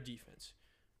better defense.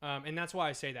 And that's why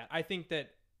I say that. I think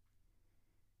that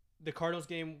the Cardinals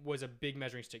game was a big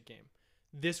measuring stick game.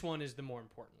 This one is the more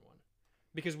important one,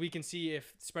 because we can see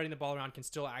if spreading the ball around can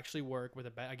still actually work with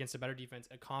against a better defense,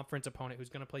 a conference opponent who's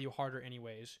going to play you harder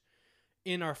anyways,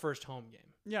 in our first home game.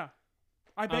 Yeah.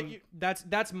 I bet you.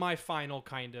 That's my final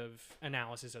kind of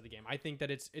analysis of the game. I think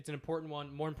that it's an important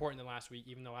one, more important than last week,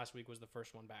 even though last week was the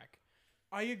first one back.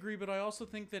 I agree, but I also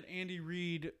think that Andy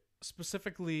Reid,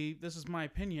 specifically, this is my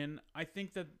opinion, I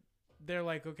think that they're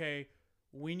like, okay,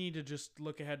 we need to just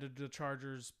look ahead to the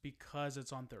Chargers because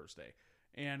it's on Thursday.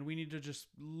 and we need to just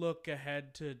look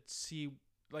ahead to see,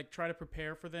 like, try to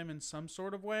prepare for them in some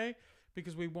sort of way,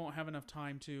 because we won't have enough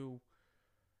time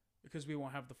because we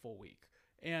won't have the full week.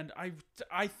 And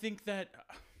I think that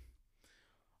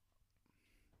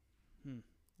let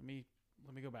me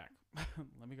go back.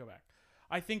 Let me go back.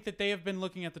 I think that they have been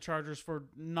looking at the Chargers for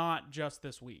not just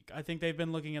this week. I think they've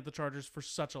been looking at the Chargers for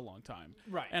such a long time.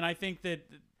 Right. And I think that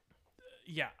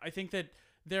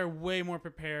they're way more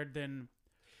prepared than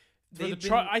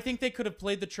I think they could have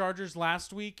played the Chargers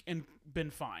last week and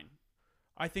been fine.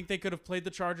 I think they could have played the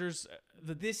Chargers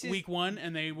week 1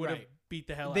 and they would have beat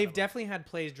the hell out of them. They've definitely had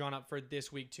plays drawn up for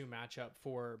this week 2 matchup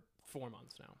for 4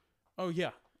 months now. Oh,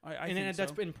 yeah. I think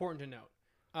that's important to note.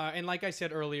 And like I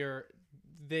said earlier,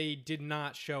 they did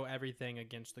not show everything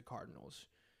against the Cardinals.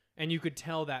 And you could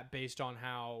tell that based on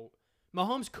how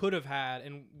Mahomes could have had,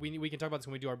 and we can talk about this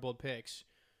when we do our bold picks,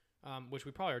 which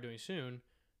we probably are doing soon.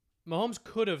 Mahomes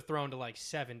could have thrown to like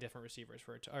 7 different receivers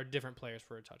or different players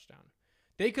for a touchdown.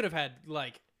 They could have had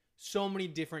like so many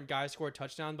different guys score a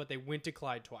touchdown, but they went to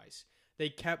Clyde twice. They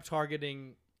kept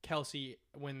targeting Kelsey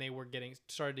when they were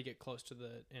started to get close to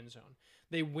the end zone.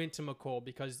 They went to McColl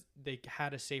because they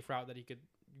had a safe route that he could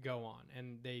go on,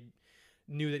 and they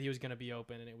knew that he was going to be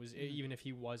open, and it was even if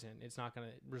he wasn't, it's not going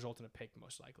to result in a pick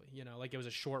most likely. Like it was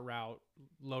a short route,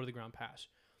 low to the ground pass.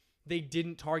 They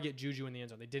didn't target Juju in the end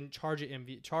zone. They didn't target MVS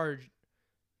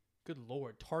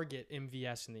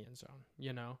in the end zone.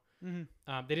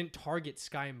 Mm-hmm. They didn't target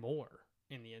Sky Moore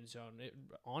in the end zone,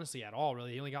 honestly, at all.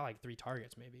 Really, he only got like 3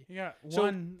 targets, maybe. Yeah,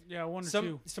 one or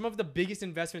two. Some of the biggest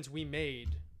investments we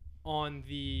made on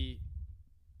the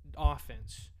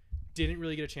offense didn't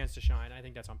really get a chance to shine. I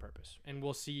think that's on purpose, and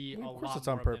we'll see Of a course, lot it's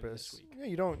more on of them purpose. this week. Yeah,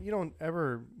 you don't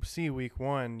ever see week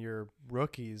 1 your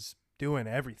rookies doing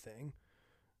everything.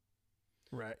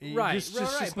 Right. It's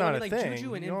just But not I mean, a like thing.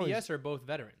 Juju and You MVS always- are both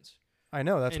veterans. I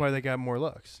know that's and- why they got more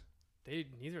looks. They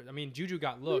neither. I mean, Juju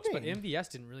got What do you looks, but mean?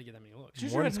 MVS didn't really get that many looks.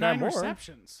 Juju More had than Sky 9 Moore.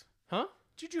 receptions. Huh?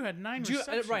 Juju had 9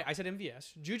 receptions. Right, I said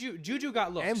MVS. Juju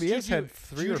got looks. MVS had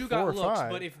 3 Juju or 4 got or looks,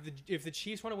 5. but if the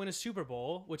Chiefs want to win a Super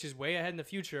Bowl, which is way ahead in the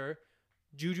future,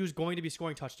 Juju's going to be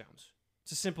scoring touchdowns.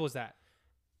 It's as simple as that.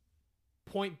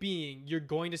 Point being, you're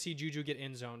going to see Juju get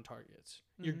end zone targets.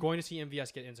 You're going to see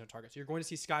MVS get end zone targets. You're going to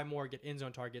see Sky Moore get end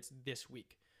zone targets this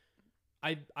week.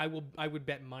 I would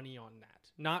bet money on that.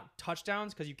 Not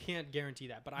touchdowns because you can't guarantee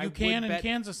that, but You can in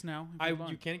Kansas now.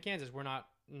 You can in Kansas. We're not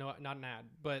an ad,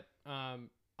 but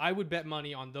I would bet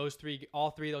money on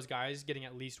all three of those guys getting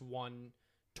at least 1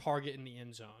 target in the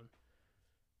end zone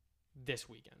this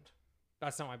weekend.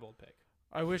 That's not my bold pick.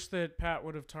 I wish that Pat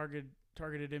would have targeted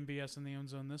MVS in the end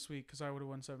zone this week, because I would have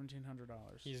won $1,700.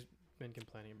 He's been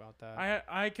complaining about that.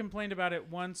 I complained about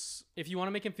it once. If you want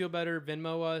to make him feel better,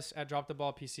 Venmo us at Drop the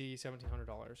Ball PC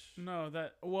 $1,700.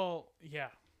 No, yeah.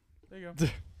 There you go.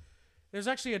 There's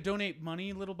actually a donate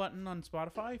money little button on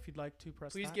Spotify if you'd like to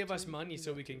press. Please that give us too. money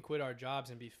so we can quit our jobs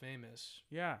and be famous.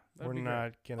 Yeah, that'd We're be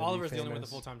not gonna be Oliver's the only one with a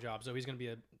famous. full-time job, so he's gonna be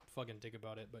a fucking dick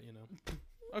about it. But great.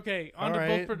 Okay, All on to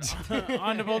right.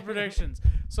 on to bold predictions.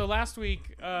 So last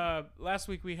week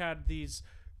we had these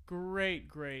great,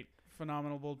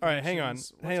 phenomenal bold All right,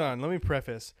 predictions. hang on. Let me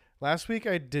preface. Last week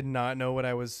I did not know what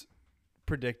I was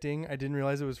predicting. I didn't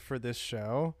realize it was for this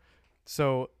show.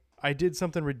 So I did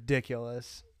something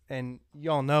ridiculous, and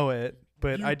y'all know it,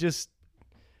 but I just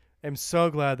am so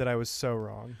glad that I was so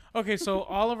wrong. Okay, so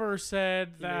Oliver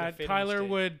said He made a that fatal Kyler mistake.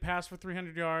 would pass for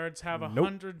 300 yards, have Nope.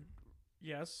 100.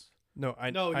 Yes. No,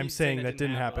 No, I'm he's saying saying that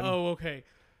didn't happen. Oh, okay.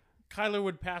 Kyler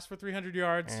would pass for 300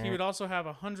 yards. He Eh. would also have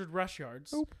 100 rush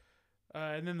yards. Nope.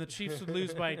 And then the Chiefs would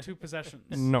lose by 2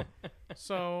 possessions. No.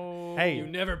 So Hey. you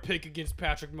never pick against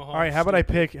Patrick Mahomes. All right, how about I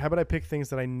pick things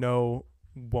that I know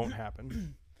won't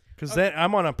happen? Because then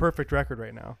I'm on a perfect record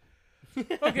right now.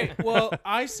 Okay, well,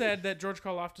 I said that George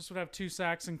Karlaftis would have 2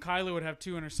 sacks and Kyler would have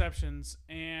 2 interceptions,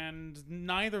 and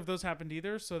neither of those happened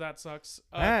either, so that sucks.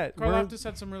 Matt, Karlaftis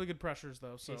had some really good pressures,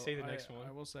 though. So say the next one.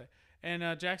 I will say.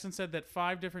 And Jackson said that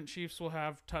 5 different Chiefs will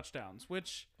have touchdowns,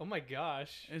 which Oh my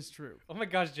gosh. is true. Oh my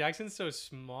gosh, Jackson's so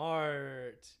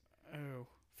smart. Oh.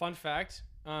 Fun fact,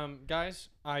 guys,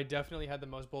 I definitely had the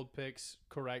most bold picks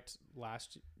correct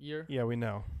last year, Yeah, we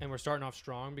know. and we're starting off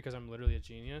strong because I'm literally a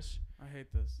genius. I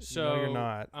hate this. So you're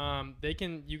not.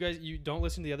 You don't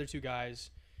listen to the other 2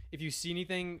 guys. If you see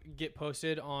anything get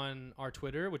posted on our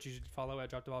Twitter, which you should follow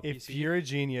at Drop the Ball If PC, you're a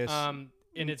genius, and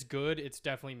it's good, it's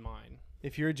definitely mine.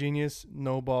 if you're a genius,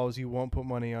 no balls, you won't put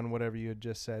money on whatever you had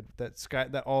just said.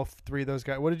 That all 3 of those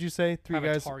guys. What did you say? 3 Have a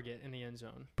guys. target in the end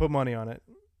zone. Put money on it.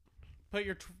 Put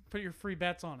your free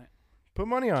bets on it. Put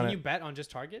money on Can it. you bet on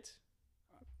just targets?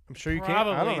 I'm sure you can.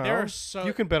 Probably. I don't know. There are so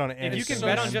You can bet on If anything. you can so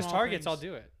bet on just small targets, I'll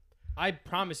things. do it. I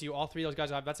promise you, all three of those guys.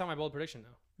 That's not my bold prediction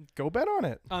now. Go bet on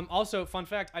it. Also, fun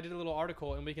fact: I did a little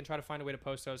article, and we can try to find a way to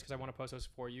post those because I want to post those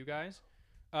for you guys.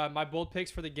 My bold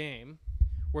picks for the game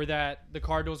were that the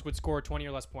Cardinals would score 20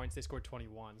 or less points. They scored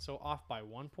 21, so off by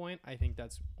 1 point. I think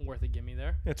that's worth a gimme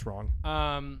there. It's wrong.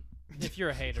 If you're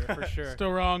a hater, for sure.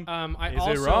 Still wrong. Is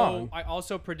it wrong? I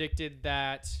also predicted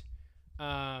that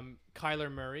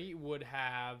Kyler Murray would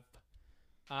have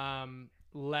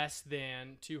less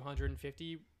than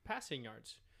 250 passing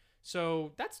yards.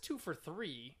 So that's 2 for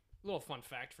 3. Little fun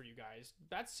fact for you guys.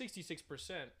 That's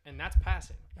 66%, and that's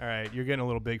passing. All right, you're getting a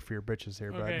little big for your britches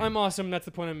here, Okay. bud. I'm awesome. That's the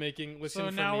point I'm making. Listen So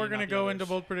for now me, we're gonna not the go into others.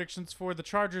 bold predictions for the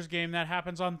Chargers game that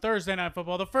happens on Thursday Night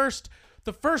Football. The first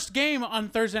game on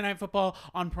Thursday Night Football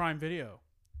on Prime Video.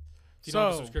 If you don't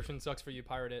have a So- subscription, sucks for you.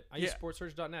 Pirate it. I use Yeah.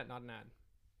 sportsearch.net, not an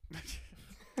ad.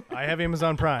 I have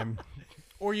Amazon Prime.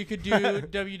 Or you could do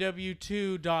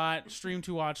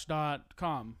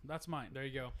www.stream2watch.com. That's mine. There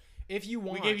you go. If you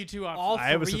want, We gave you two options. all I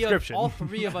have a three subscription. All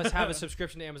three of us have a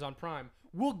subscription to Amazon Prime.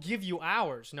 We'll give you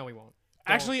ours. No, we won't.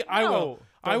 Don't. Actually, I will. No.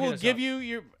 I Don't will hit us give up. you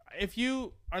your. If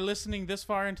you are listening this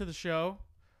far into the show,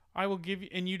 I will give you,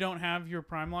 and you don't have your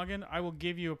Prime login, I will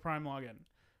give you a Prime login.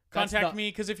 That's Contact the- me,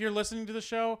 because if you're listening to the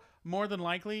show, more than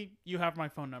likely you have my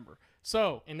phone number.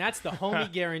 So And that's the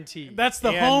homie guarantee. that's the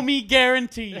And- homie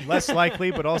guarantee. Less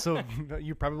likely, but also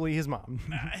you're probably his mom.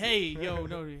 Hey, yo,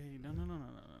 no.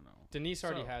 Denise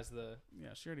already So- has the.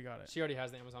 Yeah, she already got it. She already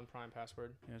has the Amazon Prime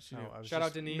password. Yeah, she No, did. I was Shout out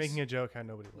just Denise. making a joke how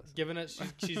nobody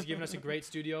listens. She's given us a great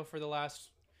studio for the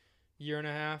last year and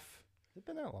a half. Has it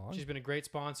been that long? She's been a great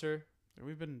sponsor.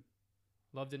 We've been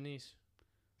Love Denise.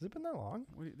 Has it been that long?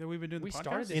 that we've been doing. We the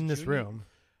started podcast? this In this June. room.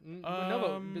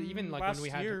 No, but even like when last we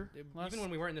had, year. even when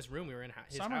we weren't in this room, we were in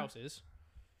his Summer. houses.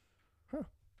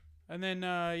 And then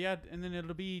and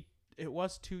then it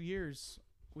was 2 years.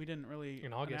 We didn't really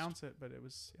In August. announce it, but it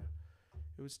was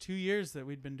 2 years that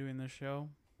we'd been doing this show.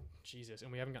 Jesus,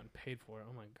 and we haven't gotten paid for it.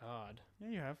 Oh my God. Yeah,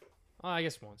 you have. Oh, I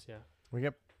guess once, yeah. We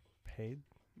get paid.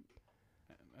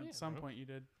 At Yeah, some bro. point you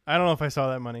did. I don't know if I saw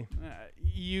that money.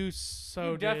 You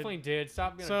so you definitely did.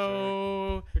 Stop being a jerk.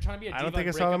 So You're trying to be a diva. I don't think I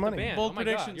and saw break the up money. band. Bold oh my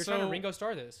prediction, God, you're trying to so- Ringo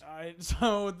Starr this.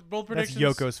 bold That's predictions.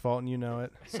 Yoko's fault, and you know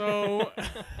it. So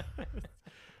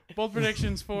bold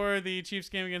predictions for the Chiefs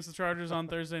game against the Chargers on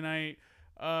Thursday night.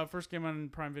 First game on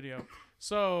Prime Video.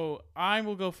 So I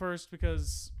will go first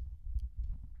because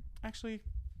actually,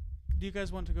 do you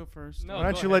guys want to go first? No, Why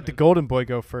don't go you ahead, let the man. golden boy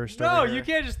go first? No, over you here?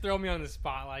 can't just throw me on the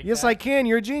spot like Yes, that. I can.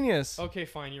 You're a genius. Okay,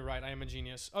 fine. You're right. I am a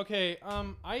genius. Okay,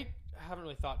 I haven't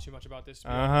really thought too much about this. to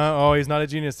be Uh honest. huh. Oh, he's not a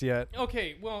genius yet.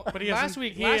 Okay, well, But he last hasn't,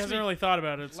 week, he last hasn't week, really thought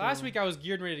about it. last so- week I was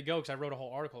geared and ready to go because I wrote a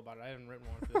whole article about it. I haven't written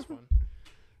one for this one.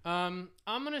 I'm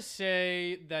gonna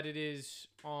say that it is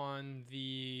on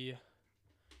the.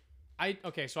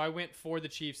 Okay, so I went for the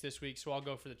Chiefs this week, so I'll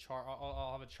go for the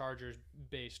I'll have a Chargers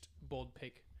based bold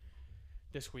pick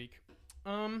this week.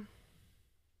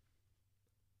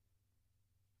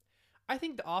 I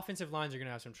think the offensive lines are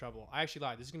gonna have some trouble. I actually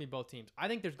lied. This is gonna be both teams. I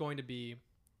think there's going to be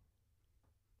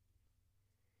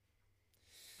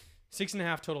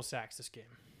 6.5 total sacks this game.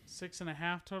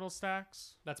 6.5 total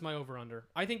stacks. That's my over under.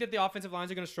 I think that the offensive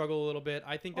lines are going to struggle a little bit.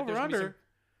 I think that Over there's gonna be under.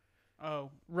 Oh, some,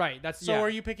 right. That's so yeah. are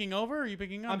you picking over or are you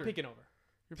picking under? I'm picking over.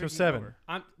 You're So picking 7. over.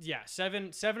 I'm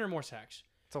seven or more sacks.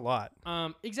 It's a lot.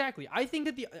 Exactly. I think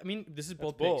that this is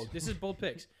bold bold. picks. This is bold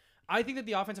picks. I think that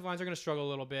the offensive lines are going to struggle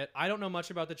a little bit. I don't know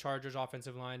much about the Chargers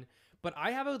offensive line, but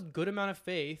I have a good amount of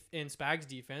faith in Spags'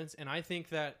 defense, and I think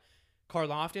that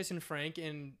Karlaftis and Frank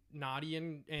and Noddy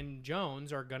and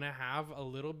Jones are going to have a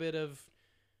little bit of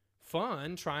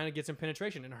fun trying to get some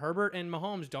penetration. And Herbert and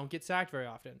Mahomes don't get sacked very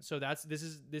often. So this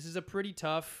is a pretty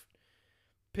tough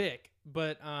pick.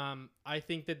 But I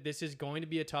think that this is going to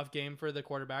be a tough game for the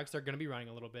quarterbacks. They're going to be running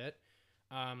a little bit.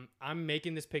 I'm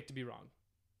making this pick to be wrong.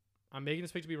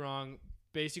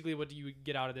 Basically, what you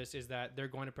get out of this is that they're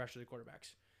going to pressure the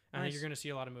quarterbacks. And I think Nice. you're going to see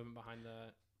a lot of movement behind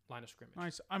the line of scrimmage.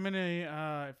 Nice. I'm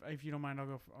gonna, if you don't mind, I'll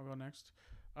go next.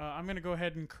 I'm gonna go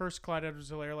ahead and curse Clyde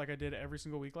Edwards-Helaire like I did every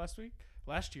single week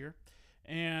last year,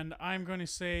 and I'm going to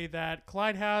say that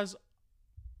Clyde has.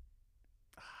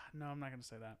 No, I'm not gonna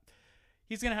say that.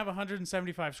 He's gonna have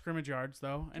 175 scrimmage yards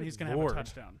though, and Good he's gonna Lord. have a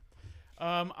touchdown.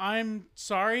 I'm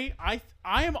sorry. I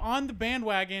am on the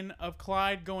bandwagon of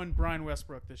Clyde going Brian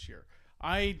Westbrook this year.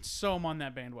 I so am on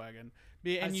that bandwagon.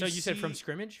 And So you said from see-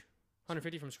 scrimmage?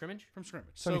 150 from scrimmage? from scrimmage.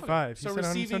 75. So He said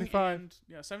receiving 175.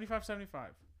 and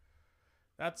 75.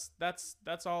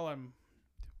 That's all I'm.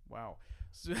 Wow.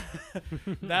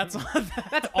 That's all.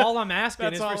 That's all I'm asking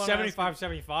That's is all for I'm 75,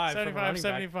 75. from a running back.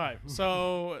 75.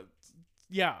 So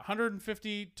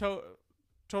 150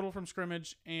 total from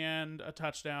scrimmage and a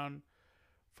touchdown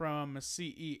from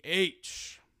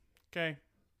CEH. Okay.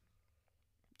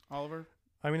 Oliver?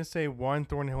 I'm going to say Juan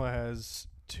Thornhill has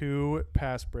 2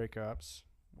 pass breakups.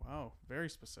 Wow, very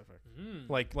specific.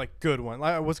 Like good one.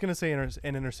 I was going to say an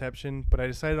interception, but I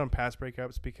decided on pass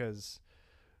breakups because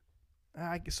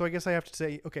so I guess I have to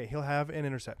say, okay, he'll have an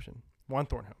interception. Juan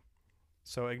Thornhill.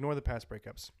 So ignore the pass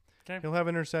breakups. Okay. He'll have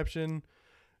an interception,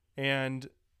 and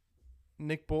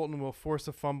Nick Bolton will force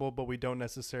a fumble, but we don't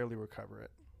necessarily recover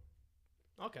it.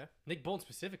 Okay. Nick Bolton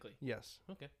specifically. Yes.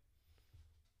 Okay.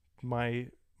 My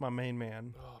main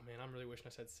man. Oh, man, I'm really wishing I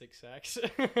said 6 sacks.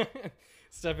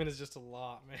 7 is just a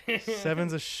lot, man.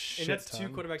 7's a shit And that's ton.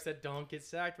 2 quarterbacks that don't get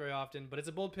sacked very often, but it's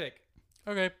a bold pick.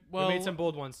 Okay, well, We made some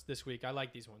bold ones this week. I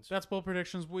like these ones. that's bold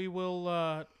predictions. We will,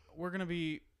 we're going to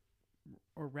be,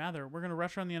 or rather, we're going to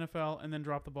rush around the NFL and then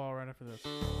drop the ball right after this.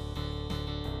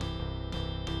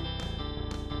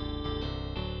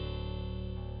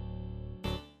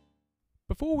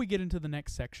 Before we get into the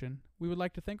next section, we would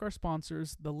like to thank our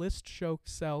sponsors, the List Show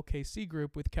Sell KC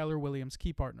Group with Keller Williams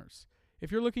Key Partners.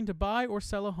 If you're looking to buy or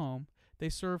sell a home, they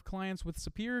serve clients with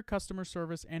superior customer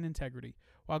service and integrity,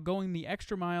 while going the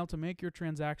extra mile to make your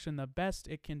transaction the best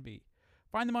it can be.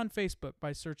 Find them on Facebook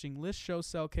by searching List Show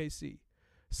Sell KC.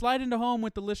 Slide into home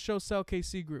with the List Show Sell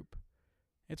KC Group.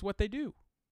 It's what they do.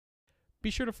 Be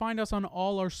sure to find us on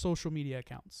all our social media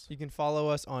accounts. You can follow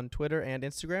us on Twitter and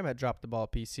Instagram at Drop the Ball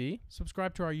PC.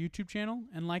 Subscribe to our YouTube channel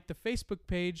and like the Facebook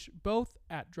page, both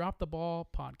at Drop the Ball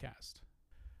Podcast.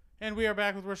 And we are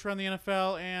back with Rush Around the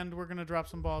NFL, and we're going to drop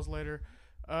some balls later.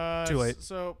 Too late.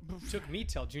 So, Took me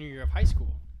till junior year of high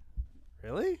school.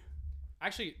 Really?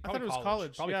 Actually, I thought probably it was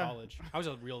college, Probably yeah. college. I was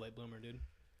a real late bloomer, dude.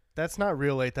 That's not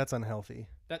real late. That's unhealthy.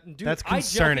 Dude, That's I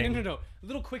concerning. no.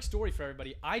 Little quick story for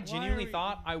everybody. I genuinely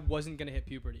thought I wasn't gonna hit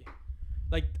puberty.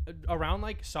 Like around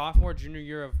like sophomore, junior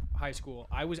year of high school,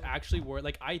 I was actually worried.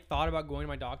 Like I thought about going to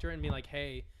my doctor and being like,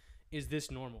 "Hey, is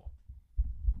this normal?"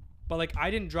 But like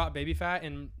I didn't drop baby fat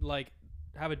and like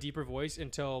have a deeper voice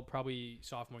until probably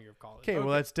sophomore year of college. Okay, well,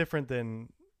 that's different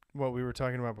than what we were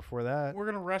talking about before that. we're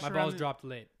going to rush My around balls dropped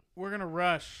late. We're going to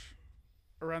rush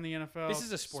around the NFL. This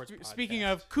is a sports podcast. Speaking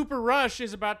of, Cooper Rush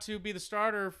is about to be the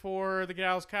starter for the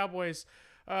Dallas Cowboys.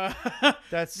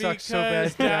 That sucks so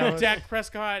bad. because Dak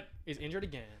Prescott, Is injured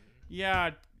again.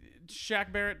 yeah,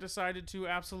 Shaq Barrett decided to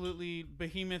absolutely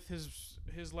behemoth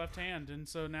his left hand, and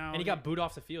so now And he got booed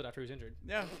off the field after he was injured.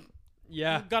 yeah.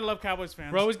 Yeah. Gotta love Cowboys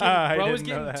fans. Bro was I getting didn't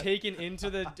know that. taken into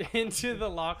the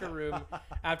locker room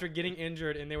after getting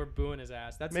injured, and they were booing his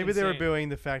ass. That's Maybe they were insane. booing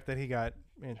the fact that he got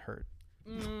hurt.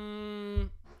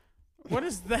 What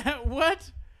is that?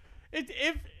 What?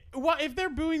 If they're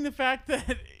booing the fact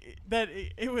that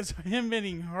it was him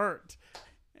getting hurt,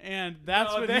 and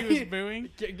that's No, what they- he was booing,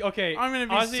 Okay, I'm gonna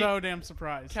be honestly, so damn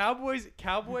surprised. Cowboys.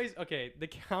 Okay, the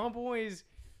Cowboys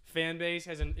fan base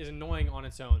is annoying on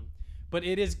its own, but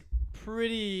it is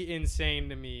pretty insane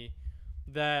to me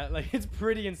that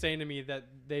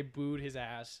they booed his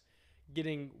ass,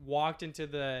 getting walked into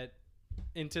the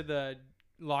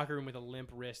locker room with a limp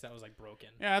wrist that was like broken.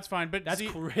 Yeah, that's fine. But That's Zeke,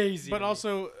 crazy. But to me.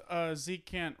 also, Zeke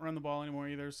can't run the ball anymore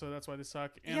either, so that's why they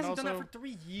suck. he hasn't done that for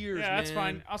 3 years. yeah, that's man.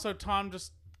 fine. Also, Tom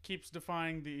just keeps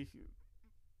defying the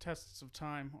tests of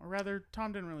time, or rather,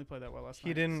 Tom didn't really play that well last night.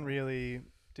 He didn't so. really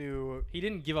do. He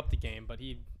didn't give up the game, but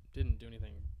he didn't do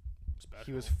anything special.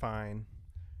 He was fine,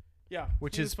 Yeah,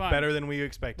 which he was is fine. better than we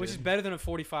expected. which is better than a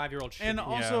 45-year-old. And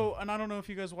also, and I don't know if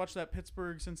you guys watched that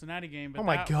Pittsburgh-Cincinnati game, but Oh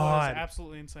my that God. was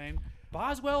absolutely insane.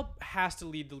 Boswell has to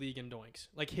lead the league in doinks,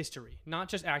 like history, not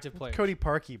just active players. Cody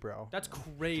Parkey, bro. That's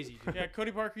crazy, dude. Yeah,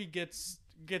 Cody Parker gets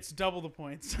double the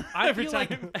points I every feel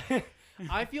time. like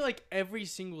I feel like every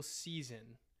single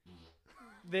season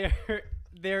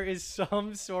there is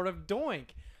some sort of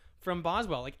doink from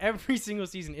Boswell. Like every single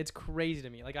season, it's crazy to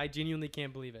me. Like I genuinely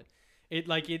can't believe it.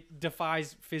 It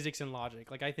defies physics and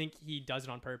logic. Like I think he does it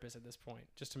on purpose at this point,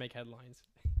 just to make headlines.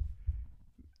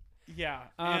 Yeah,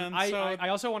 and so I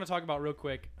also want to talk about real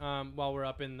quick while we're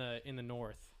up in the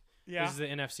north. yeah, This is the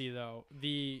NFC though.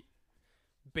 The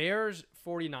Bears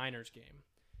 49ers game.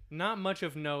 Not much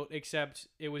of note except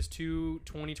it was 2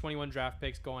 2021 draft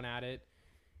picks going at it.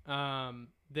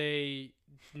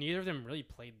 Neither of them really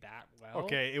played that well.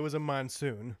 Okay, it was a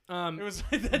monsoon. it was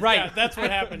Right. Yeah, that's what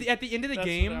happened. At the end of the That's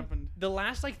what game, happened. the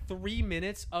last like 3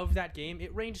 minutes of that game,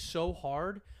 it rained so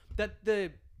hard that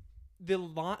the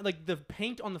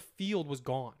paint on the field was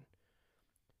gone.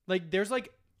 Like there's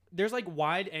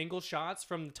wide angle shots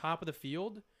from the top of the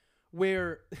field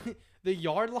where the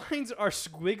yard lines are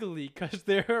squiggly because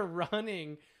they're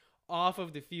running off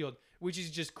of the field. which is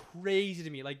just crazy to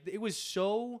me. Like, it was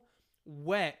so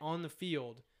wet on the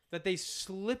field that they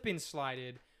slip and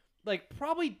slided, like,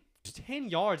 probably 10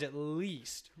 yards at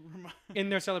least in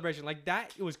their celebration. Like,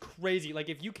 that, it was crazy. Like,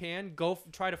 if you can, go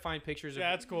try to find pictures of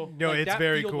Yeah, that's cool. No, like, it's that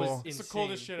very field was cool. It's the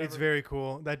coldest insane. shit It's ever. very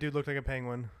cool. That dude looked like a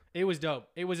penguin. It was dope.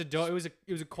 It was a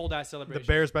cold ass The celebration.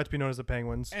 Bears about to be known as the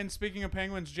Penguins. And speaking of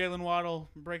Penguins, Jalen Waddle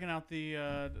breaking out the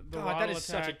God, Waddle that is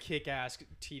attack. such a kick-ass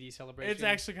TD celebration. It's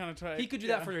actually kind of tight. He could do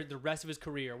that for the rest of his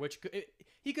career,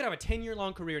 he could have a 10-year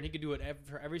long career, and he could do it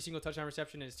for every single touchdown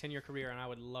reception in his 10-year career, and I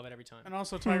would love it every time. And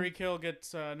also Tyreek Hill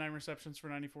gets 9 receptions for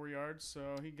 94 yards,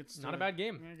 so he gets Not to- a bad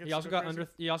game. yeah, gets He to also go got crazy.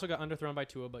 he also got underthrown by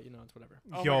Tua, but it's whatever.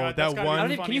 Oh my Yo, God, that that's gotta be one- the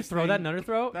Can you funniest throw that thing. an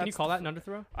underthrow? Can you That's call that an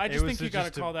underthrow? I It just was think you just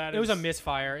got to a- call that. It was a as-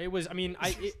 misfire. It was. I mean,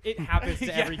 it happens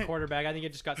to every Yeah. quarterback. I think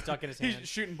it just got stuck in his He's hand.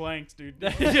 shooting blanks, dude.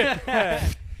 Get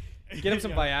him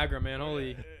some Yeah. Viagra, man.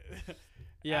 Holy.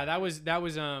 Yeah,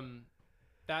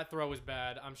 that throw was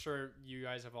bad. I'm sure you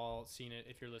guys have all seen it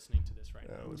if you're listening to this right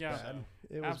That now. was Yeah. bad.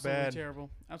 It was Absolutely bad. terrible.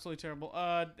 Absolutely terrible.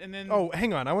 And then Oh,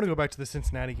 hang on. I want to go back to the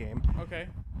Cincinnati game. okay.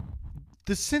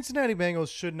 The Cincinnati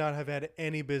Bengals should not have had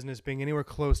any business being anywhere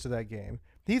close to that game.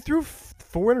 He threw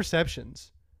 4 interceptions.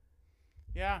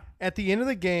 Yeah. At the end of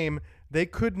the game, the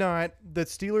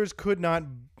Steelers could not,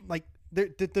 like,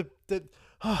 the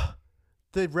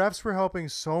refs were helping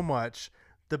so much.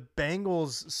 The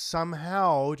Bengals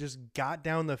somehow just got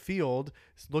down the field.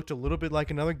 It looked a little bit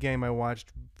like another game I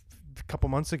watched a couple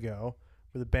months ago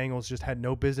where the Bengals just had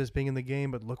no business being in the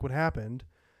game, but look what happened.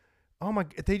 Oh my,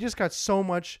 they just got so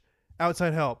much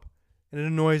outside help, and it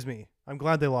annoys me. I'm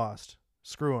glad they lost.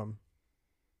 Screw them.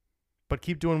 But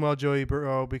keep doing well, Joey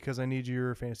Burrow, because I need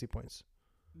your fantasy points.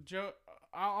 Joe,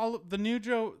 the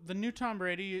new Tom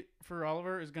Brady for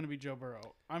Oliver is going to be Joe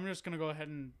Burrow. I'm just going to go ahead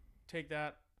and take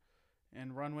that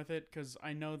and run with it because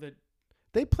I know that.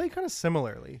 They play kind of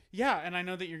similarly. Yeah, and I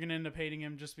know that you're going to end up hating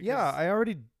him just because. Yeah, I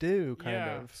already do, kind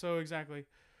yeah, of. so exactly.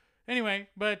 Anyway,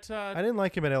 but I didn't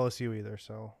like him at LSU either,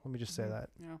 so let me just say that.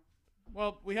 yeah.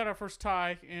 Well, we had our first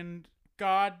tie, and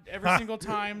God, every single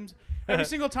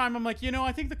time I'm like,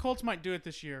 I think the Colts might do it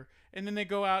this year, and then they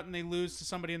go out and they lose to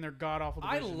somebody in their god awful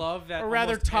I division. love that. or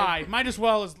rather almost tie. every- Might as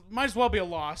well be a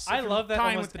loss. I if you're love that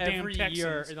tying almost with the damn every Texans.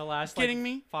 year in the last Kidding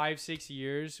me? 5-6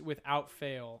 years, without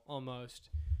fail, almost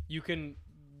you can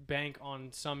bank on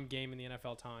some game in the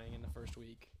NFL tying in the first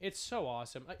week. It's so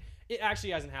awesome. It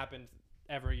actually hasn't happened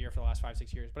every year for the last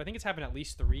 5-6 years, but I think it's happened at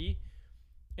least 3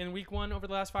 in week 1 over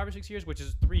the last 5 or 6 years, which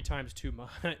is 3 times too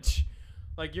much.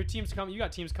 Like you got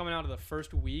teams coming out of the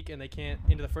first week and they can't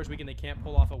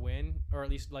pull off a win, or at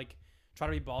least like try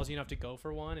to be ballsy enough to go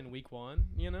for one in week 1.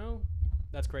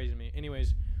 That's crazy to me.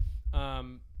 Anyways,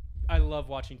 I love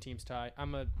watching teams tie.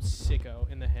 I'm a sicko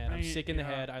in the head. I'm sick in the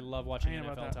head. I love watching I ain't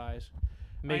about NFL that. ties.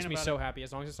 It I makes ain't me about so it. happy.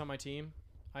 As long as it's not my team,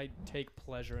 I take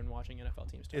pleasure in watching NFL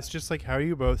teams tie. It's just like, how are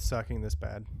you both sucking this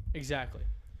bad? Exactly.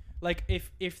 Like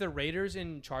if the Raiders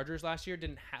and Chargers last year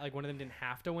one of them didn't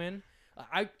have to win,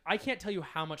 I can't tell you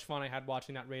how much fun I had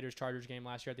watching that Raiders Chargers game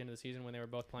last year at the end of the season when they were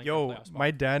both playing. for Yo, playoff spot.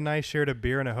 my dad and I shared a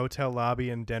beer in a hotel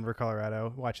lobby in Denver,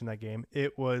 Colorado, watching that game.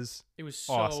 It was It was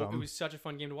awesome. It was such a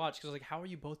fun game to watch because I was like, how are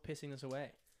you both pissing this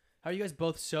away? How are you guys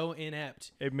both so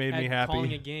inept it made me at calling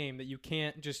a happy. game that you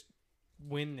can't just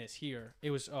win this here?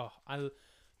 It was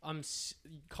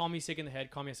call me sick in the head,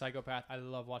 call me a psychopath. I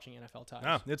love watching NFL ties.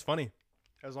 No, it's funny,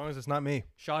 as long as it's not me.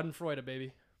 Schadenfreude,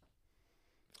 baby.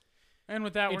 And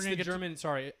with that, we're It's gonna the get German.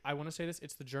 Sorry, I want to say this.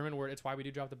 It's the German word. It's why we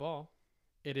do drop the ball.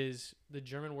 It is the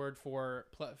German word for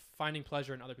finding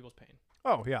pleasure in other people's pain.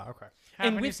 Oh yeah, okay. to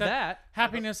And with that,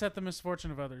 happiness at the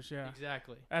misfortune of others. Yeah,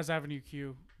 exactly. as Avenue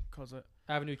Q calls it.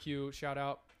 Avenue Q, shout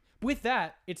out. With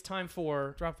that, it's time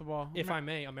for, Drop the ball. if I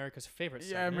may, America's favorite Yeah,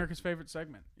 segment. America's favorite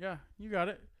segment. Yeah, you got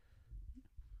it.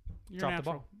 You're Drop the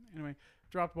natural. ball. Anyway,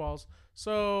 drop balls.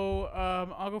 So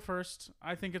I'll go first.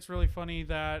 I think it's really funny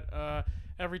that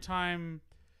every time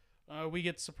we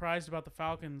get surprised about the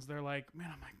Falcons, they're like,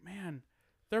 man,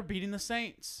 they're beating the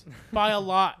Saints by a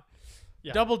lot.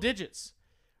 Yeah. Double digits.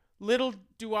 Little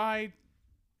do I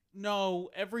know,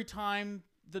 every time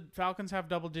the Falcons have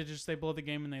double digits, they blow the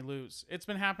game and they lose. It's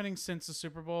been happening since the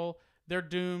Super Bowl. They're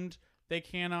doomed. They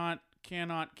cannot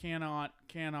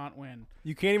win.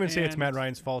 You can't even say it's And- Matt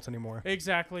Ryan's fault anymore.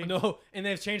 Exactly. No, and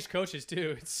they've changed coaches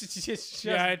too. It's just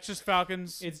Yeah, it's just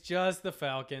Falcons. it's just the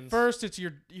Falcons. First, it's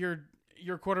your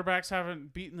quarterbacks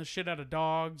haven't beaten the shit out of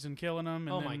dogs and killing them.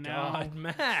 And oh then my now God, it's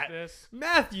Matt, this.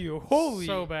 Matthew, holy,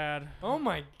 So bad. oh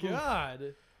my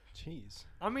God. Jeez.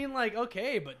 I mean, like,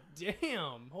 okay, but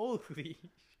damn, holy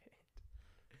shit.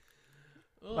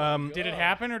 Oh, Did it God.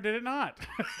 happen or did it not?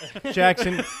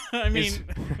 Jackson, I mean,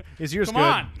 Is yours Come good?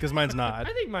 on. Because mine's not.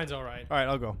 I think mine's all right. All right,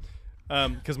 I'll go.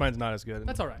 Because mine's not as good.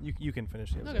 That's all right. You can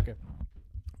finish the other. Okay. Okay.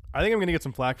 I think I'm gonna get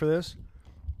some flack for this,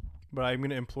 but I'm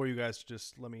gonna implore you guys to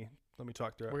just let me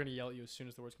talk through it. We're gonna yell at you as soon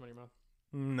as the words come out of your mouth.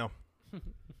 No.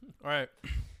 All right.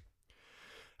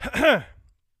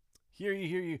 Hear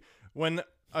you. When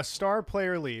a star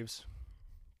player leaves,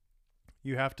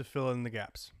 you have to fill in the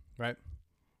gaps, right?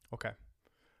 Okay.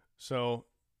 So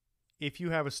if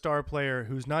you have a star player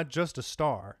who's not just a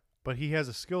star, but he has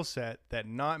a skill set that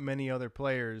not many other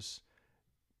players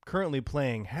currently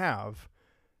playing have,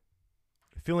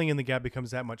 filling in the gap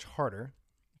becomes that much harder.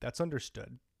 That's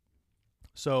understood.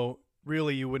 So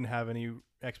really, you wouldn't have any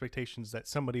expectations that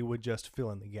somebody would just fill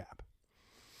in the gap.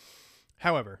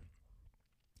 However,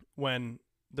 when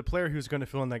the player who's going to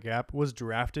fill in that gap was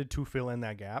drafted to fill in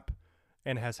that gap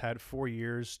and has had 4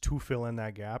 years to fill in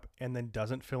that gap and then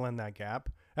doesn't fill in that gap,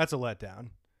 that's a letdown.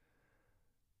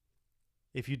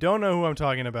 If you don't know who I'm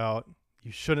talking about,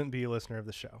 you shouldn't be a listener of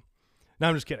the show. No,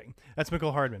 I'm just kidding. That's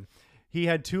Mecole Hardman. He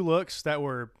had 2 looks that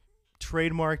were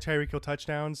trademark Tyreek Hill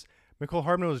touchdowns. Mecole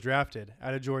Hardman was drafted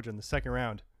out of Georgia in the 2nd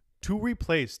round to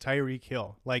replace Tyreek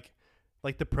Hill, like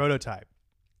the prototype.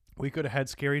 We could have had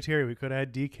Scary Terry, we could have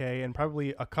had DK, and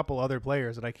probably a couple other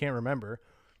players that I can't remember.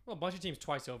 Well, a bunch of teams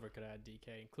twice over could have had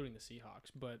DK, including the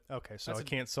Seahawks. But Okay, so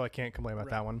That's I can't complain about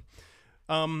Right. that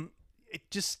one. It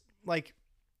just like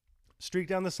streak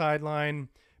down the sideline.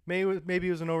 Maybe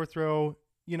it was an overthrow,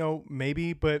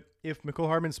 maybe. But if Mecole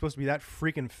Hardman's supposed to be that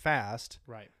freaking fast,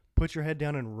 right. put your head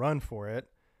down and run for it.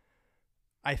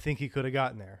 I think he could have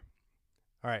gotten there.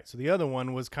 All right, so the other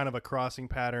one was kind of a crossing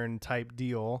pattern type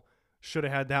deal. Should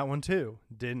have had that one too.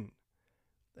 Didn't.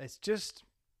 It's just,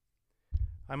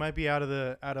 I might be out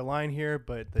of line here,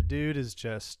 but the dude is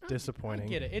just disappointing. I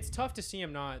get it. It's tough to see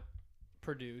him not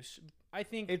produce. I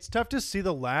think It's tough to see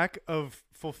the lack of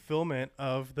fulfillment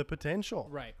of the potential.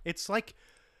 right. It's like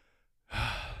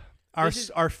This is-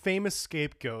 our famous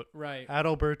scapegoat, Right.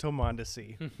 Adalberto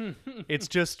Mondesi. It's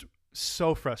just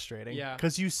so frustrating. Yeah.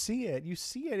 Because you see it.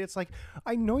 It's like,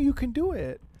 I know you can do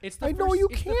it. It's the I first, know you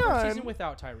it's the first can. season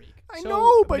without Tyreek. I So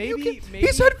know, but maybe, you can. maybe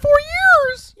He's had 4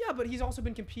 years. Yeah, but he's also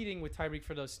been competing with Tyreek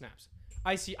for those snaps.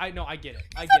 I see. I know. I get it.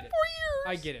 I He's get had it. 4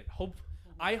 years. I get it.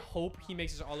 I hope he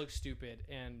makes us all look stupid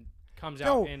and comes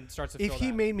No, out and starts to If fill he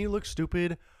that. made me look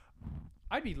stupid,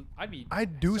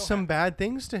 I'd do so some happy. bad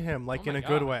things to him, like Oh in my a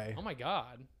good God. way. Oh my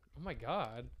god. Oh my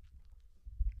god.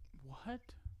 What?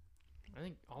 I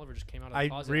think Oliver just came out of the I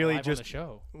closet really live just on the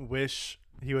show. Wish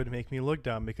he would make me look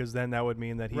dumb, because then that would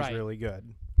mean that he's Right. really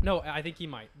good. No, I think he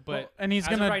might, but Well, and he's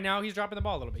as of gonna right now he's dropping the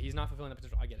ball a little bit. He's not fulfilling the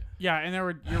potential. I get it. Yeah, and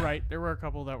you're right. There were a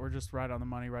couple that were just right on the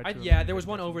money, right? to him Yeah, and there was couldn't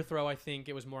one catch him. overthrow. I think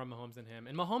it was more on Mahomes than him.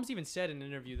 And Mahomes even said in an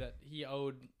interview that he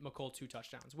owed McColl 2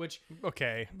 touchdowns, which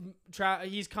Okay.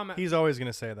 he's come out. He's always going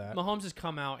to say that. Mahomes has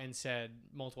come out and said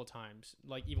multiple times,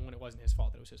 like even when it wasn't his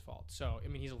fault, that it was his fault. So I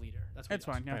mean, he's a leader. That's what It's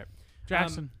he does. fine. Yeah. Right.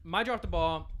 Jackson. My drop the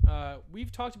ball.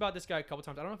 We've talked about this guy a couple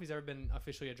times. I don't know if he's ever been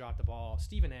officially a drop the ball.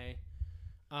 Stephen A.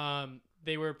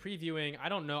 They were previewing. I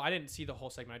don't know. I didn't see the whole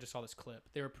segment. I just saw this clip.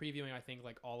 They were previewing, I think,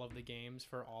 like all of the games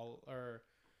for all, or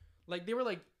like they were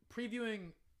like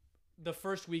previewing the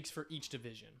first weeks for each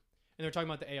division, and they're talking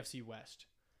about the AFC West.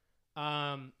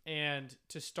 And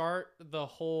to start the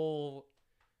whole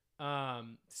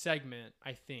segment,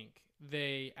 I think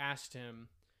they asked him.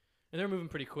 And they're moving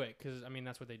pretty quick because, I mean,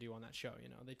 that's what they do on that show.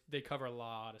 They cover a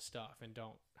lot of stuff and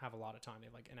don't have a lot of time. They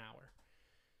have like an hour.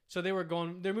 So they're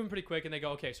moving pretty quick, and they go,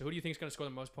 okay, so who do you think is going to score the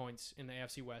most points in the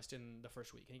AFC West in the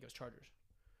first week? And he goes, Chargers.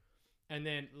 And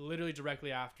then literally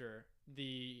directly after,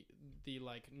 the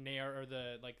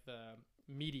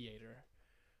mediator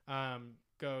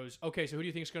goes, okay, so who do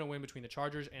you think is going to win between the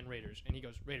Chargers and Raiders? And he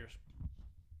goes, Raiders.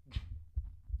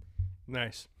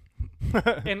 Nice.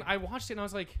 And I watched it, and I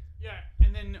was like, Yeah,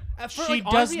 and then At fir- she like,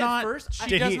 does honestly, at not. first, she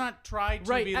Did does he- not try to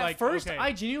right be at like. first, okay.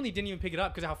 I genuinely didn't even pick it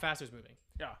up because of how fast it was moving.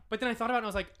 Yeah. But then I thought about it and I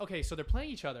was like, okay, so they're playing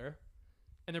each other,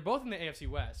 and they're both in the AFC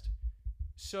West.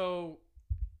 So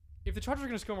if the Chargers are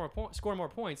going to score more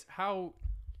points, how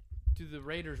do the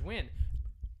Raiders win?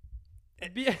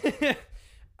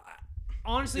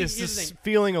 Honestly, This here's the is thing.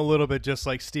 feeling a little bit just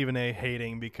like Stephen A.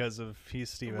 hating because of he's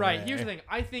Stephen A. Right, here's the thing.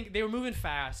 I think they were moving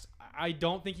fast. I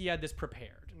don't think he had this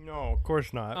prepared. No, of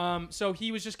course not. So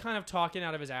he was just kind of talking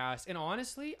out of his ass. And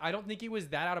honestly, I don't think he was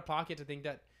that out of pocket to think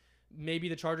that maybe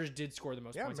the Chargers did score the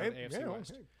most points out of the AFC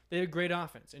West. They have a great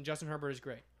offense, and Justin Herbert is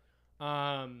great.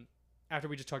 After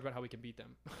we just talked about how we can beat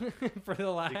them for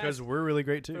the last Because we're really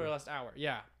great for the too. last hour,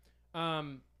 yeah.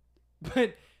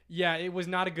 But yeah, it was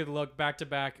not a good look. Back to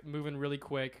back, moving really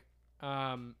quick.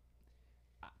 I'm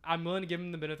willing to give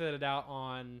him the benefit of the doubt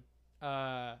on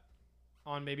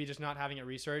on maybe just not having it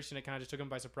researched, and it kind of just took him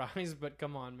by surprise. But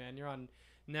come on, man, you're on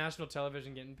national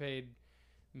television getting paid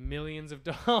millions of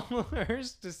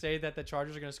dollars to say that the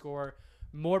Chargers are going to score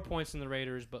more points than the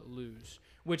Raiders but lose,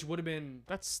 which would have been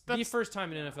That's the first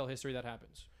time in NFL history that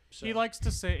happens. So. he likes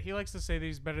to say that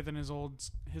he's better than his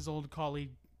old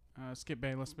colleague Skip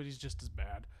Bayless, but he's just as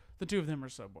bad. The two of them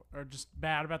are just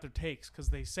bad about their takes because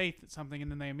they say something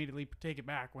and then they immediately take it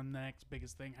back when the next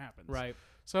biggest thing happens. Right.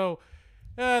 So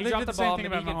He they dropped did the the same ball. thing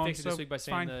Maybe about he can Mahomes. fix it this so week by it's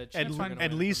saying fine. the At, Chiefs are gonna at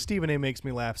win. least Stephen A. makes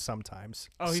me laugh sometimes.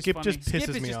 Oh, he's Skip funny. just Skip pisses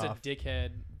is me just off. a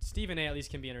dickhead. Stephen A. at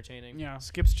least can be entertaining. Yeah.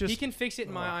 Skip's just He can fix it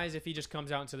in my Ugh. eyes if he just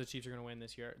comes out and says the Chiefs are going to win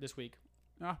this week.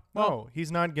 Well, no,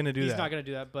 he's not gonna do He's that. not going to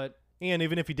do that, but And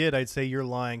even if he did, I'd say you're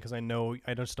lying because I know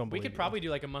I just don't we believe could you. probably do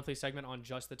like a monthly segment on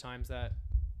just the times that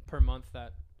per month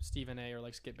that Stephen A. or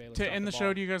like Skip Bayless to drop end the ball.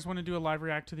 show, do you guys want to do a live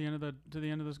react to the end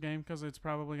of this game because it's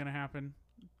probably going to happen?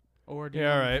 Or do you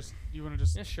Yeah, wanna alright. you want to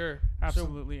just Yeah, sure.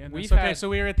 absolutely end we've this? Okay, had- so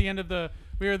we are at the end of the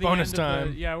Bonus end time.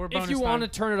 Of the, yeah, we're bonus If you time. want to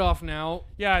turn it off now,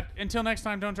 Yeah, until next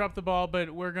time, don't drop the ball. But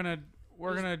we're gonna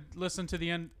listen to the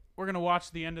end. We're gonna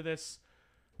watch the end of this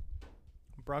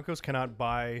Broncos cannot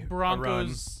buy a run.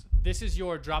 Broncos. this is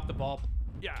your drop the ball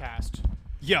Yeah, cast.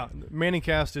 Yeah, Manning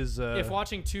Cast is. If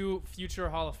watching two future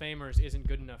Hall of Famers isn't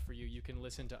good enough for you, you can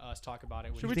listen to us talk about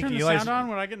it. should we think turn the Eli's- sound on?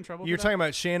 Would I get in trouble? You're for talking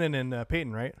about Shannon and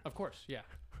Peyton, right? Of course, yeah.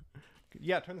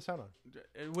 Yeah, turn the sound on.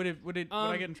 that? Would I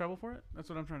Um, get in trouble for it? That's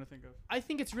what I'm trying to think of. I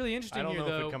think it's really interesting I don't here, know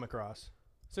if though. it come across.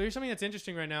 So here's something that's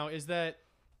interesting right now is that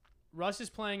Russ is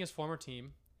playing his former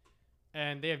team,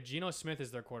 and they have Geno Smith as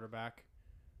their quarterback,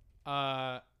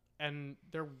 and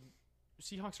their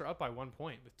Seahawks are up by 1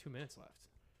 point with 2 minutes left,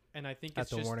 and I think At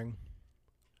it's the just warning.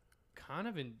 kind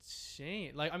of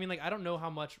insane. Like, I mean, like I don't know how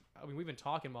much. I mean, we've been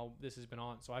talking while this has been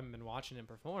on, so I haven't been watching him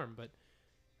perform. But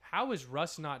how has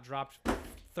Russ not dropped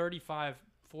 35,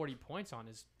 40 points on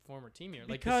his former team here?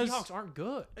 Like Because- the Seahawks aren't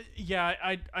good.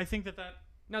 Yeah, I think that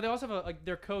Now they also have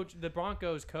their coach, the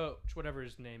Broncos coach, whatever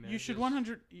his name is. you should is-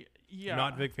 100. Yeah,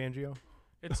 Not Vic Fangio.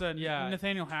 It's a Yeah.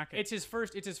 Nathaniel Hackett. It's his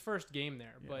first game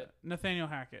there. Yeah, But Nathaniel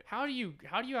Hackett. how do you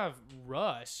have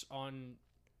Russ on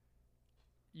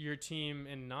your team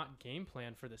and not game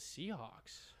plan for the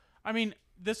Seahawks? I mean,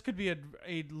 this could be a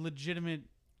legitimate.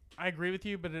 I agree with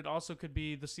you, but it also could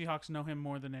be the Seahawks know him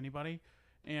more than anybody,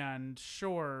 and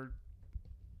sure.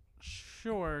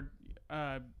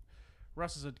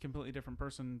 Russ is a completely different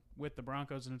person with the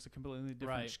Broncos, and it's a completely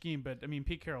different Right. scheme. But I mean,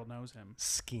 Pete Carroll knows him.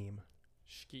 Scheme.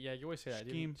 Yeah, you always say that.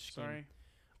 Scheme. Dude. Sorry,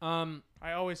 Um,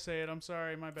 I always say it. I'm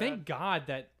sorry. My bad. thank God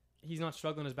that he's not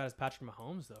struggling as bad as Patrick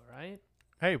Mahomes, though, right?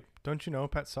 Hey, don't you know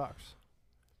Pat sucks?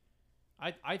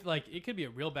 I like it could be a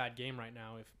real bad game right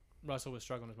now if Russell was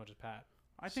struggling as much as Pat.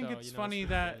 I think So, it's you know, funny it's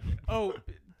that good.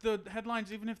 the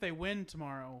headlines, even if they win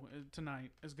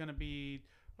tonight, is going to be,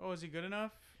 is he good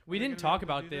enough? We Are they didn't gonna be talk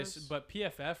able to about do this, but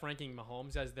PFF ranking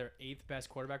Mahomes as their 8th best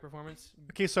quarterback performance.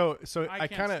 Okay, so I I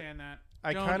can't kind of stand that.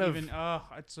 I Don't kind of even.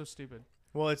 It's so stupid.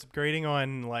 well, it's grading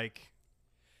on like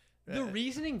The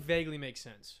reasoning vaguely makes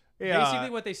sense. Yeah. Basically,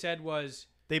 what they said was,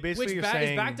 they basically which are is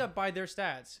saying backed up by their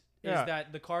stats, Yeah. is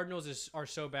that the Cardinals are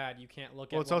so bad you can't look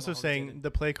at. Well, it's what also Mahomes saying did.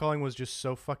 the play calling was just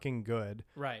so fucking good,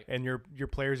 Right. and your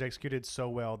players executed so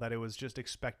well that it was just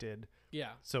expected.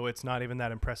 Yeah. So it's not even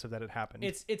that impressive that it happened.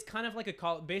 It's kind of like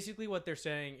basically what they're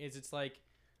saying is it's like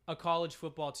a college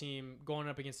football team going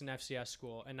up against an FCS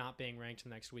school and not being ranked the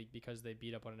next week because they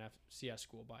beat up on an FCS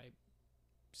school by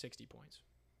 60 points.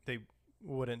 They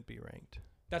wouldn't be ranked.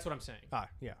 That's what I'm saying. Ah,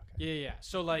 yeah. Okay. Yeah.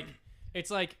 So like, it's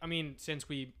like, I mean, since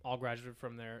we all graduated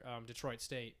from there, Detroit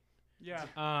State, Yeah.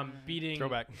 beating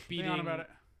Throwback. Be on about it.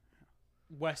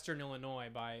 Western Illinois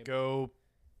by Go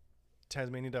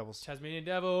Tasmanian Devils. Tasmanian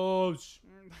Devils.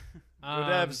 Go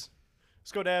Devs.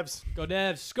 Let's go Devs. Go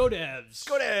Devs. Go Devs.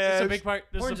 Go This is a Devs. big part.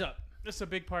 This Horns is a, up. this is a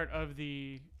big part of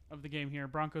the game here.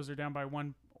 Broncos are down by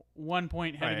one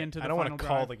point heading Alright, into the I don't final want to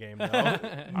call drive. the game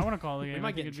though. I want to call the game. We I might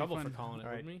think get in it'd be trouble for fun. calling it, All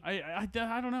right. wouldn't we?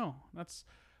 I don't know.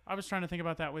 I was trying to think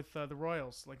about that with the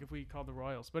Royals, like if we called the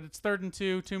Royals. But it's 3rd and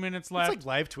 2, 2 minutes It's left. like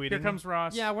live tweeting. Here comes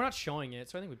Ross. Yeah, we're not showing it,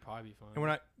 so I think we'd probably be fine. and we're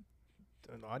not.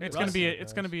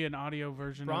 it's gonna be an audio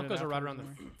version. Broncos of it are right around the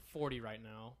afterwards 40 right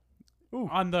now.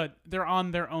 anyway. They're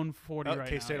on their own 40 right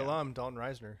K State now. alum Dalton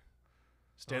Reisner,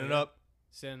 standing yeah. up.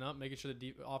 Standing up, making sure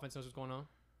the offense knows what's going on.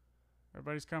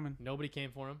 Everybody's coming. Nobody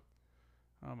came for him.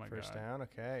 Oh my First god. down.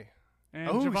 Okay. And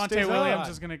Oh, Javonte stays Williams up.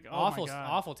 is gonna. Oh awful, my god.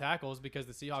 awful tackles because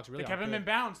the Seahawks really They kept aren't him in good.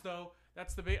 bounds though.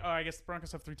 That's the big. Oh, I guess the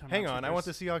Broncos have 3 timeouts. Hang on. I want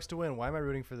the Keepers. Seahawks to win. Why am I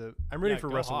rooting for the? I'm rooting Yeah, for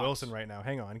go Russell Hawks. Wilson right now.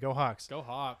 Hang on. Go Hawks. Go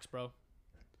Hawks, bro.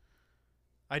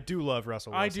 I do love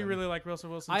Russell Wilson. I do really like Russell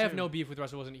Wilson. I have too. no beef with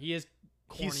Russell Wilson. He is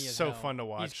corny He's as so hell. fun to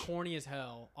watch. He's corny as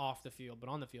hell off the field, but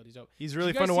on the field he's dope. He's Did really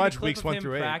you guys fun to see the watch clip weeks of 1 him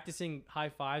through 8. practicing high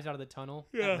fives out of the tunnel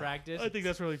at practice? I think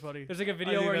that's really funny. There's like a I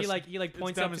video think where he that's- it's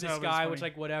points dumb up to as the hell, but it's sky, which funny.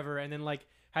 like whatever, and then like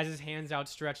has his hands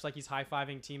outstretched like he's high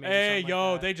fiving teammates. Hey, or something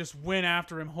yo, like that. they just went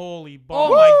after him. Holy Oh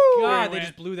balls. my Where god, he they went.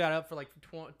 just blew that up for like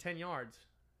 10 yards,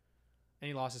 and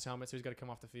he lost his helmet, so he's got to come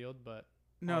off the field. But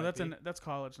No, that's RIP. that's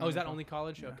college. oh, is that NFL. only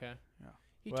college? Yeah. Okay. Yeah.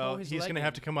 He Well, tore his he's leg going to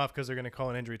have to in. come off because they're going to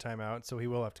call an injury timeout, so he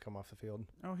will have to come off the field.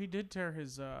 Oh, he did tear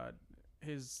his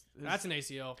That's an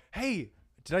ACL. Hey,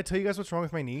 did I tell you guys what's wrong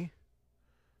with my knee?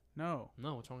 no.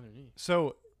 No, what's wrong with your knee?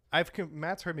 So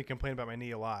Matt's heard me complain about my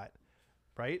knee a lot,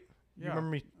 right? You Yeah. remember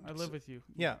me? I live with you.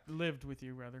 Yeah. Lived with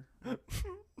you rather. Yeah.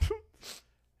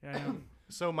 I know.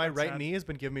 So my That's right sad. knee has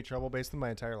been giving me trouble basically my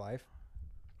entire life,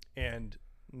 and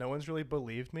no one's really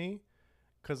believed me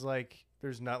because like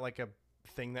there's not like a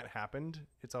thing that happened.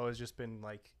 It's always just been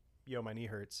like, yo, my knee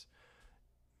hurts.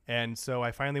 And so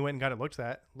I finally went and got it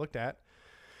looked at.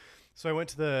 So I went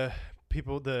to the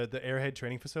Airhead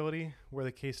training facility where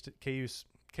the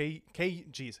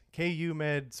KU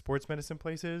Med sports medicine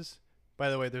place is. By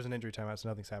the way, there's an injury timeout, so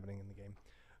nothing's happening in the game.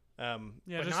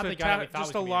 Yeah, But just not a the guy that we thought just was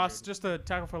a gonna be loss, injured. just a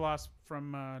tackle for loss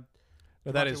from No,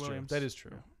 that Devontae is Williams. true. That is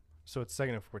true. Yeah. So it's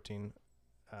 2nd and 14,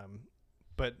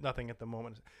 but nothing at the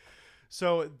moment.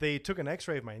 So they took an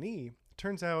X-ray of my knee.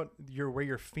 Turns out where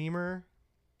your femur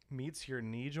meets your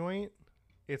knee joint,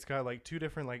 it's got like 2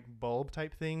 different like bulb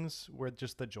type things where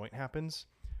just the joint happens.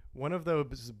 One of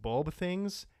those bulb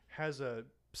things has a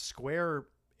square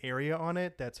area on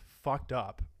it that's fucked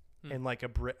up and like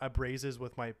abrases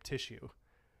with my tissue.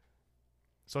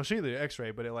 So I'll show you the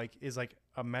X-ray, but it like is like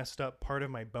a messed up part of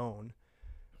my bone.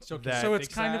 So, That- so it's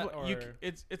fix kind that, of you. or-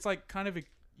 It's like kind of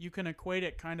you can equate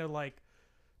it kind of like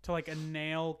to like a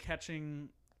nail catching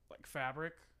like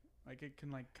fabric. Like it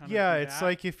can like kind of Yeah, do it's that.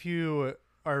 like if you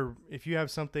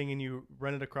have something and you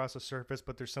run it across a surface,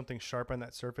 but there's something sharp on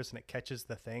that surface and it catches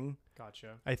the thing.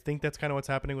 Gotcha. I think that's kind of what's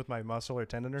happening with my muscle or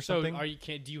tendon or So something.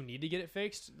 do you need to get it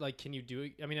fixed? Like, can you do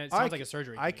it? I mean, it I sounds c- like a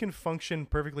surgery. to I me. can function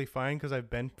perfectly fine because I've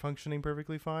been functioning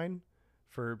perfectly fine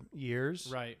for years.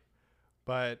 Right.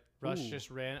 But Rush ooh,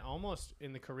 just ran almost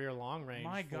in the career long range.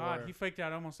 My God, for he faked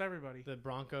out almost everybody. the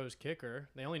Broncos kicker.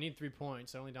 They only need 3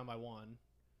 points. They're only down by 1.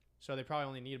 So they probably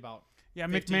only need about Yeah,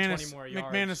 15, McManus. 20 more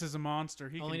yards. McManus is a monster.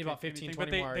 He only can need about kick 15, anything,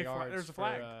 20 but more they yards. there's a for,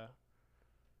 flag.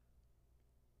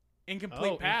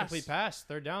 Incomplete pass. Incomplete pass.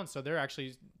 3rd down. So they're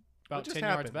actually about just 10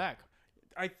 yards happened? back.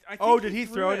 I think oh, did he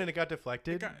threw throw it and it got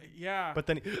deflected? Yeah. But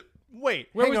then, wait,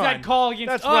 Where hang was on. that call against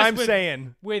That's us what I'm with,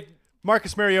 saying. with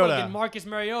Marcus fucking Mariota, Marcus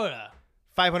Mariota?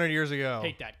 500 years ago,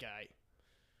 Hate that guy.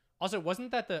 Also,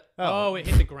 wasn't that the... Oh. Oh, it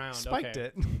hit the ground. spiked okay.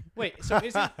 it. Wait, so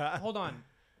is it... Hold on.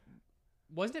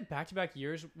 Wasn't it back-to-back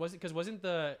years? Because wasn't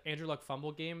the Andrew Luck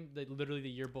fumble game literally the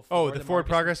year before? Oh, the forward Marcus-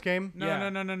 progress game. no, yeah.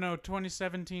 no.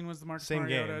 2017 was the Marcus Same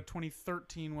Mariota. game.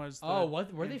 2013 was the Oh,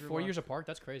 what, were they Andrew 4 Luck. years apart?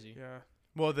 That's crazy. Yeah.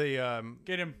 Well, the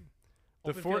Get him.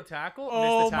 Open forward field tackle?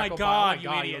 Oh Missed the my tackle God, by, you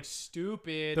oh my God, idiot. looks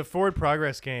stupid. the forward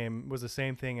progress game was the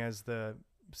same thing as the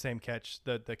same catch,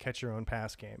 the catch your own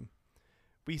pass game.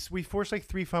 We forced like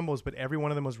 3 fumbles, but every one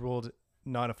of them was ruled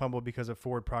not a fumble because of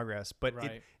forward progress. But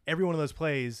Right. every one of those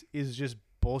plays is just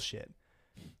bullshit.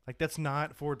 Like that's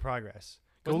not forward progress.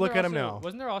 Go Wasn't look there at him also- now.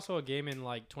 Wasn't there also a game in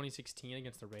like 2016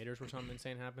 against the Raiders where something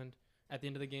insane happened at the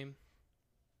end of the game?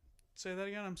 Say that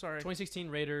again. I'm sorry. 2016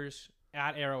 Raiders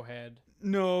at Arrowhead.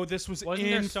 No, this was Wasn't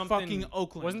there in something- fucking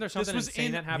Oakland. Wasn't there something this was insane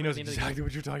in, that He happened knows at the end of the exactly game?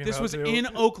 what you're talking This about. was too. in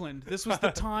Oakland. This was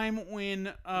the time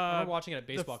when I remember watching it at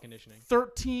baseball conditioning.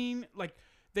 13 like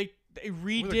they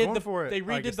redid going the for it. they Oh,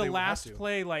 I guess redid they the would have last to.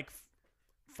 play like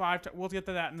 5 times. We'll get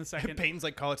to that in a second. Peyton's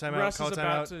like call a timeout. Russ Call a is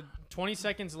about timeout. to 20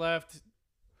 seconds left.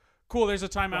 Cool, there's a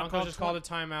timeout Broncos called just called a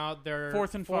timeout. They're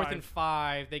Fourth and fourth five. and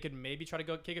 5. They could maybe try to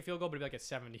go kick a field goal, but it'd be like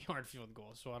a 70-yard field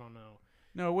goal. So I don't know.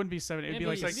 No, it wouldn't be 7. It'd be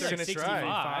like like they're gonna 65.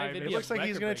 try. It'd It be a looks like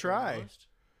he's record gonna breaker try. almost.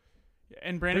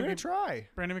 and They're Brandon gonna try.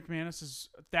 Brandon McManus is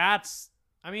that's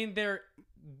I mean, they're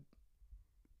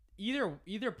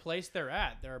either place they're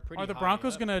at. They're pretty. are the high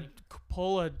Broncos up. going to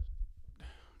pull a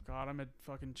God, I'm a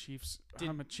fucking Chiefs. Did-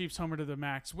 I'm a Chiefs homer to the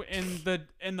max. In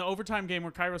the overtime game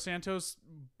where Cairo Santos,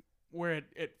 where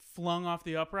it flung off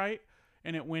the upright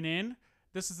and it went in.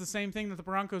 This is the same thing that the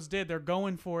Broncos did. They're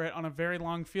going for it on a very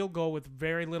long field goal with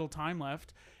very little time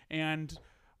left. And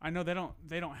I know they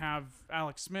don't have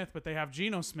Alex Smith, but they have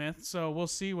Geno Smith. So we'll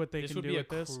see what they This can would do be a with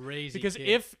this. crazy. Because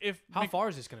kick. if how far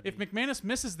is this going to if be? McManus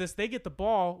misses this, they get the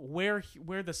ball where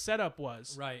the setup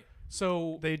was. Right.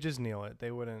 So They just kneel it.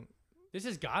 They wouldn't. This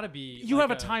has got to be. You like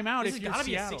have a timeout This if has you're got to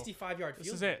be a Seattle. 65-yard field.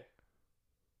 This is goal. it.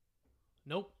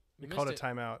 Nope. They You called a missed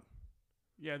timeout.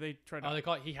 Yeah, they tried to. Oh, they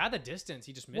call it. He had the distance.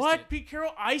 He just missed What? it. Pete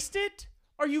Carroll iced it?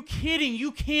 Are you kidding?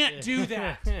 You can't do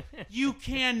that. You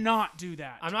cannot do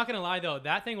that. I'm not gonna lie though.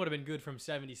 That thing would have been good from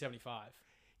 70, 75.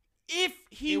 If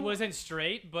he It wasn't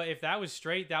straight, but if that was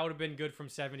straight, that would have been good from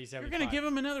 70, 75. you're gonna give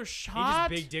him another He shot.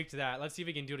 just big dicked that. Let's see if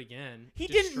he can do it again. He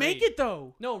Just didn't make straight. it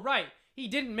though. No, right. He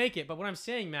didn't make it. But what I'm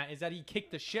saying, Matt, is that he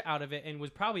kicked the shit out of it and was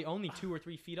probably only 2 or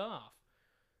 3 feet off.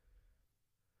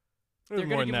 It was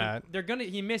more than give him, that. they're gonna.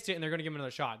 He missed it, and they're gonna give him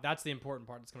another shot. That's the important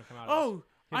part that's gonna come out. of Oh,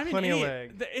 He had I'm an plenty of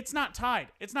idiot. leg. It's not tied.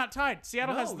 It's not tied.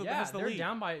 Seattle this. has the they're lead.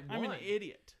 down by I'm one. an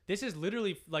idiot. This is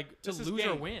literally like to This is lose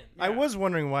or game. win. I Yeah. was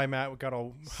wondering why Matt got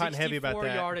all hot and heavy about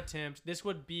that. 64-yard attempt. This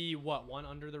would be what, one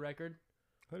under the record?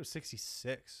 I thought it was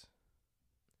 66.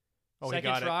 Oh, Second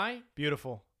he got try. it.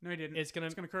 Beautiful. No, he didn't. It's gonna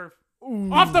curve.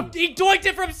 off the. He doinked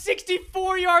it from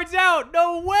 64 yards out.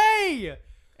 No way.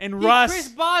 And Chris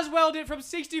Boswell did from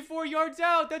 64 yards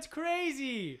out. That's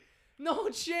crazy. No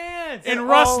chance. And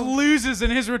Russ loses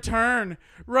in his return.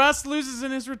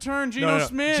 Geno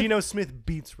Smith. Geno Smith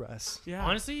beats Russ. Yeah.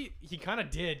 Honestly, he kind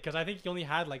of did because I think he only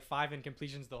had like 5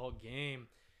 incompletions the whole game.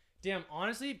 Damn,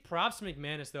 honestly, props to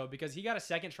McManus though because he got a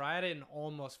second try at it and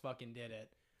almost fucking did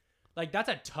it. Like that's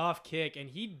a tough kick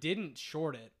and he didn't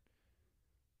short it.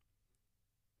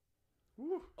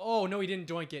 Woo. Oh no, he didn't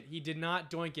doink it. He did not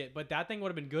doink it, but that thing would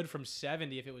have been good from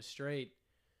 70 if it was straight.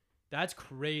 That's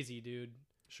crazy, dude.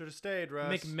 Should have stayed,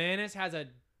 Russ. McManus has a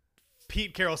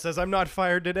Pete Carroll says, I'm not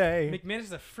fired today. McManus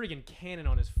has a friggin' cannon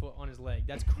on his leg.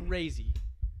 That's crazy.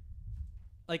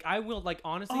 Like I will like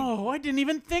honestly. Oh, I didn't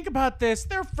even think about this.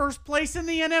 They're first place in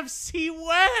the NFC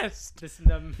West. The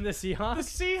The Seahawks.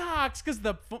 Seahawks, because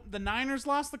the Niners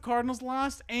lost, the Cardinals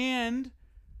lost, and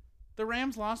the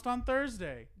Rams lost on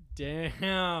Thursday.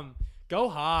 Damn. Go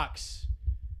Hawks.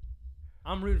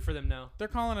 I'm rooting for them now. They're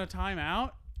calling a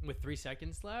timeout. With 3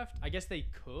 seconds left, I guess they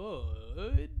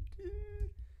could.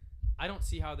 I don't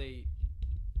see how they.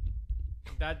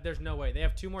 There's no way. They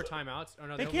have 2 more timeouts. Oh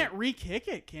no, They can't re-kick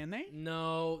it, can they?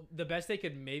 No, the best they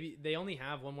could they only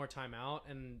have 1 more timeout,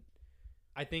 and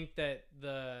I think that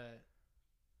the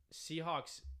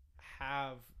Seahawks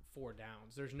have 4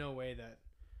 downs. There's no way that.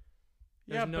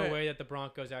 There's no way that the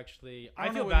Broncos actually. I I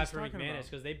don't know feel what bad he's for talking McManus about.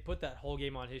 because they put that whole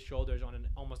game on his shoulders on an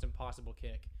almost impossible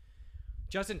kick.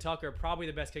 Justin Tucker, probably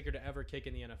the best kicker to ever kick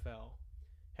in the NFL,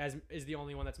 is the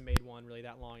only one that's made one really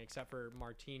that long, except for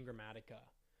Martin Gramatica,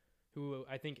 who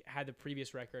I think had the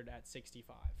previous record at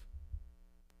 65.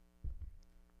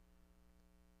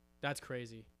 That's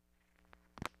crazy.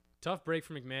 Tough break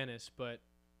for McManus, but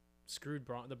screwed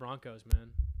the Broncos,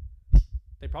 man.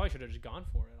 They probably should have just gone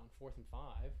for it on 4th and 5.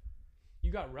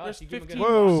 You got Russ. There's You give him a good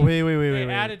 15 Whoa, advantage. wait.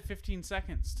 They added 15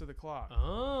 seconds to the clock.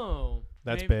 Oh.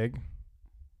 That's maybe- big.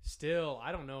 Still,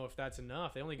 I don't know if that's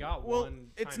enough. They only got Well,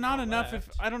 one. it's not timeout enough left.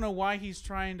 if I don't know why he's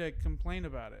trying to complain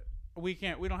about it. We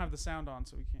don't have the sound on,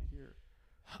 so we can't hear it.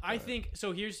 I think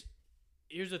so. Here's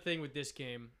the thing with this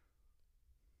game.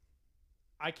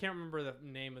 I can't remember the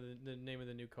name of the name of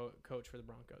the new coach for the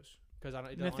Broncos because I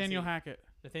don't. Nathaniel Hackett.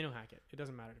 Nathaniel Hackett. It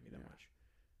doesn't matter to me that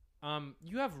much.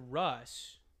 You have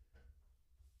Russ,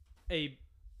 a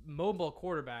mobile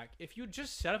quarterback. If you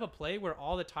just set up a play where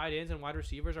all the tight ends and wide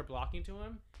receivers are blocking to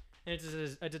him, and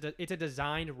it's a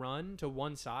designed run to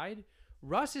one side,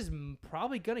 Russ is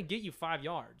probably gonna get you 5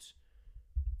 yards.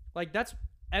 Like that's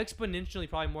exponentially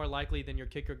probably more likely than your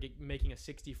kicker making a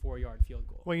 64-yard field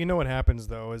goal. Well, you know what happens,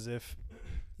 though, is if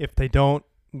they don't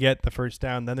get the first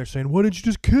down, then they're saying, why didn't you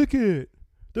just kick it?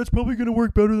 That's probably going to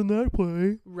work better than that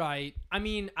play. Right. I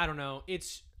mean, I don't know.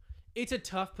 It's a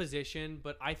tough position,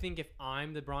 but I think if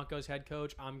I'm the Broncos head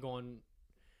coach, I'm going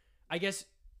 – I guess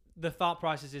the thought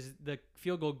process is the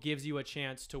field goal gives you a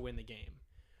chance to win the game,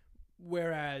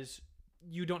 whereas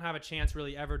you don't have a chance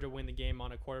really ever to win the game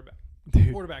on a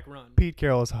Dude, quarterback run. Pete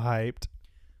Carroll is hyped.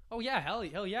 Oh, yeah. Hell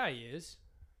yeah, he is.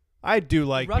 I do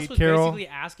like Russ Pete was Carroll. basically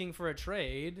asking for a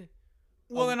trade.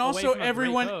 Well, and away also from a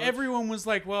great coach. everyone was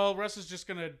like, "Well, Russ is just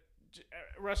gonna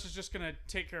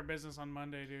take care of business on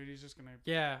Monday, dude. He's just gonna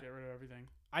Yeah. get rid of everything."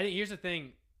 I think here's the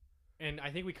thing, and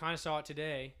I think we kind of saw it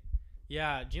today.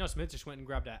 Yeah, Geno Smith just went and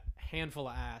grabbed a handful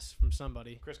of ass from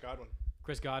somebody. Chris Godwin.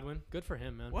 Chris Godwin. Good for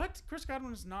him, man. What? Chris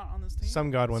Godwin is not on this team. Some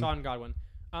Godwin. Son Godwin.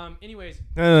 Anyways,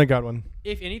 Godwin.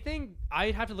 if anything,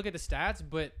 I'd have to look at the stats,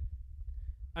 but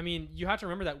I mean, you have to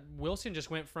remember that Wilson just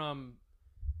went from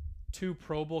 2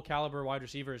 Pro Bowl caliber wide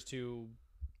receivers to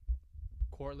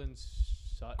Cortland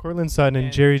Sutton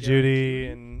and Jerry Judy.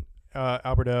 Jeudy and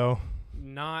Alberto.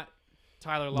 not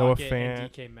Tyler Noah Lockett Fant.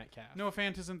 and DK Metcalf. Noah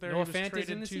Fant isn't there. Noah He was Fant is traded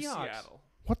in the to Seahawks. Seattle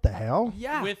What the hell?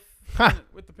 Yeah. with Ha!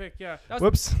 with the pick. Yeah, That was-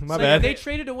 Whoops, my so bad. They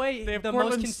traded away They have the most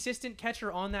Cortland's- consistent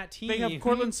catcher on that team. they have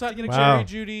Cortland Sutton, Wow. Jerry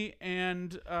Judy,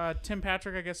 and Tim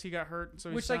Patrick. I guess he got hurt, so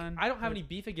Which he's like signed. I don't have But any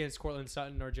beef against Cortland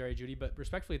Sutton or Jerry Judy, but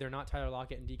respectfully, they're not Tyler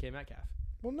Lockett and DK Metcalf.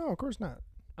 Well, no, of course not.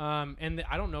 And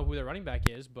I don't know who their running back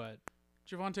is, but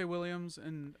Javonte Williams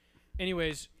and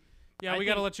anyways, yeah, I we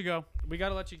gotta think- let you go. we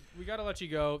gotta let you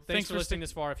go. Thanks Thanks for for listening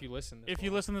this far. If you listen, If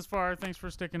you listen this far, thanks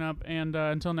for sticking up. And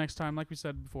until next time, like we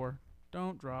said before,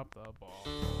 don't drop the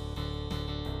ball.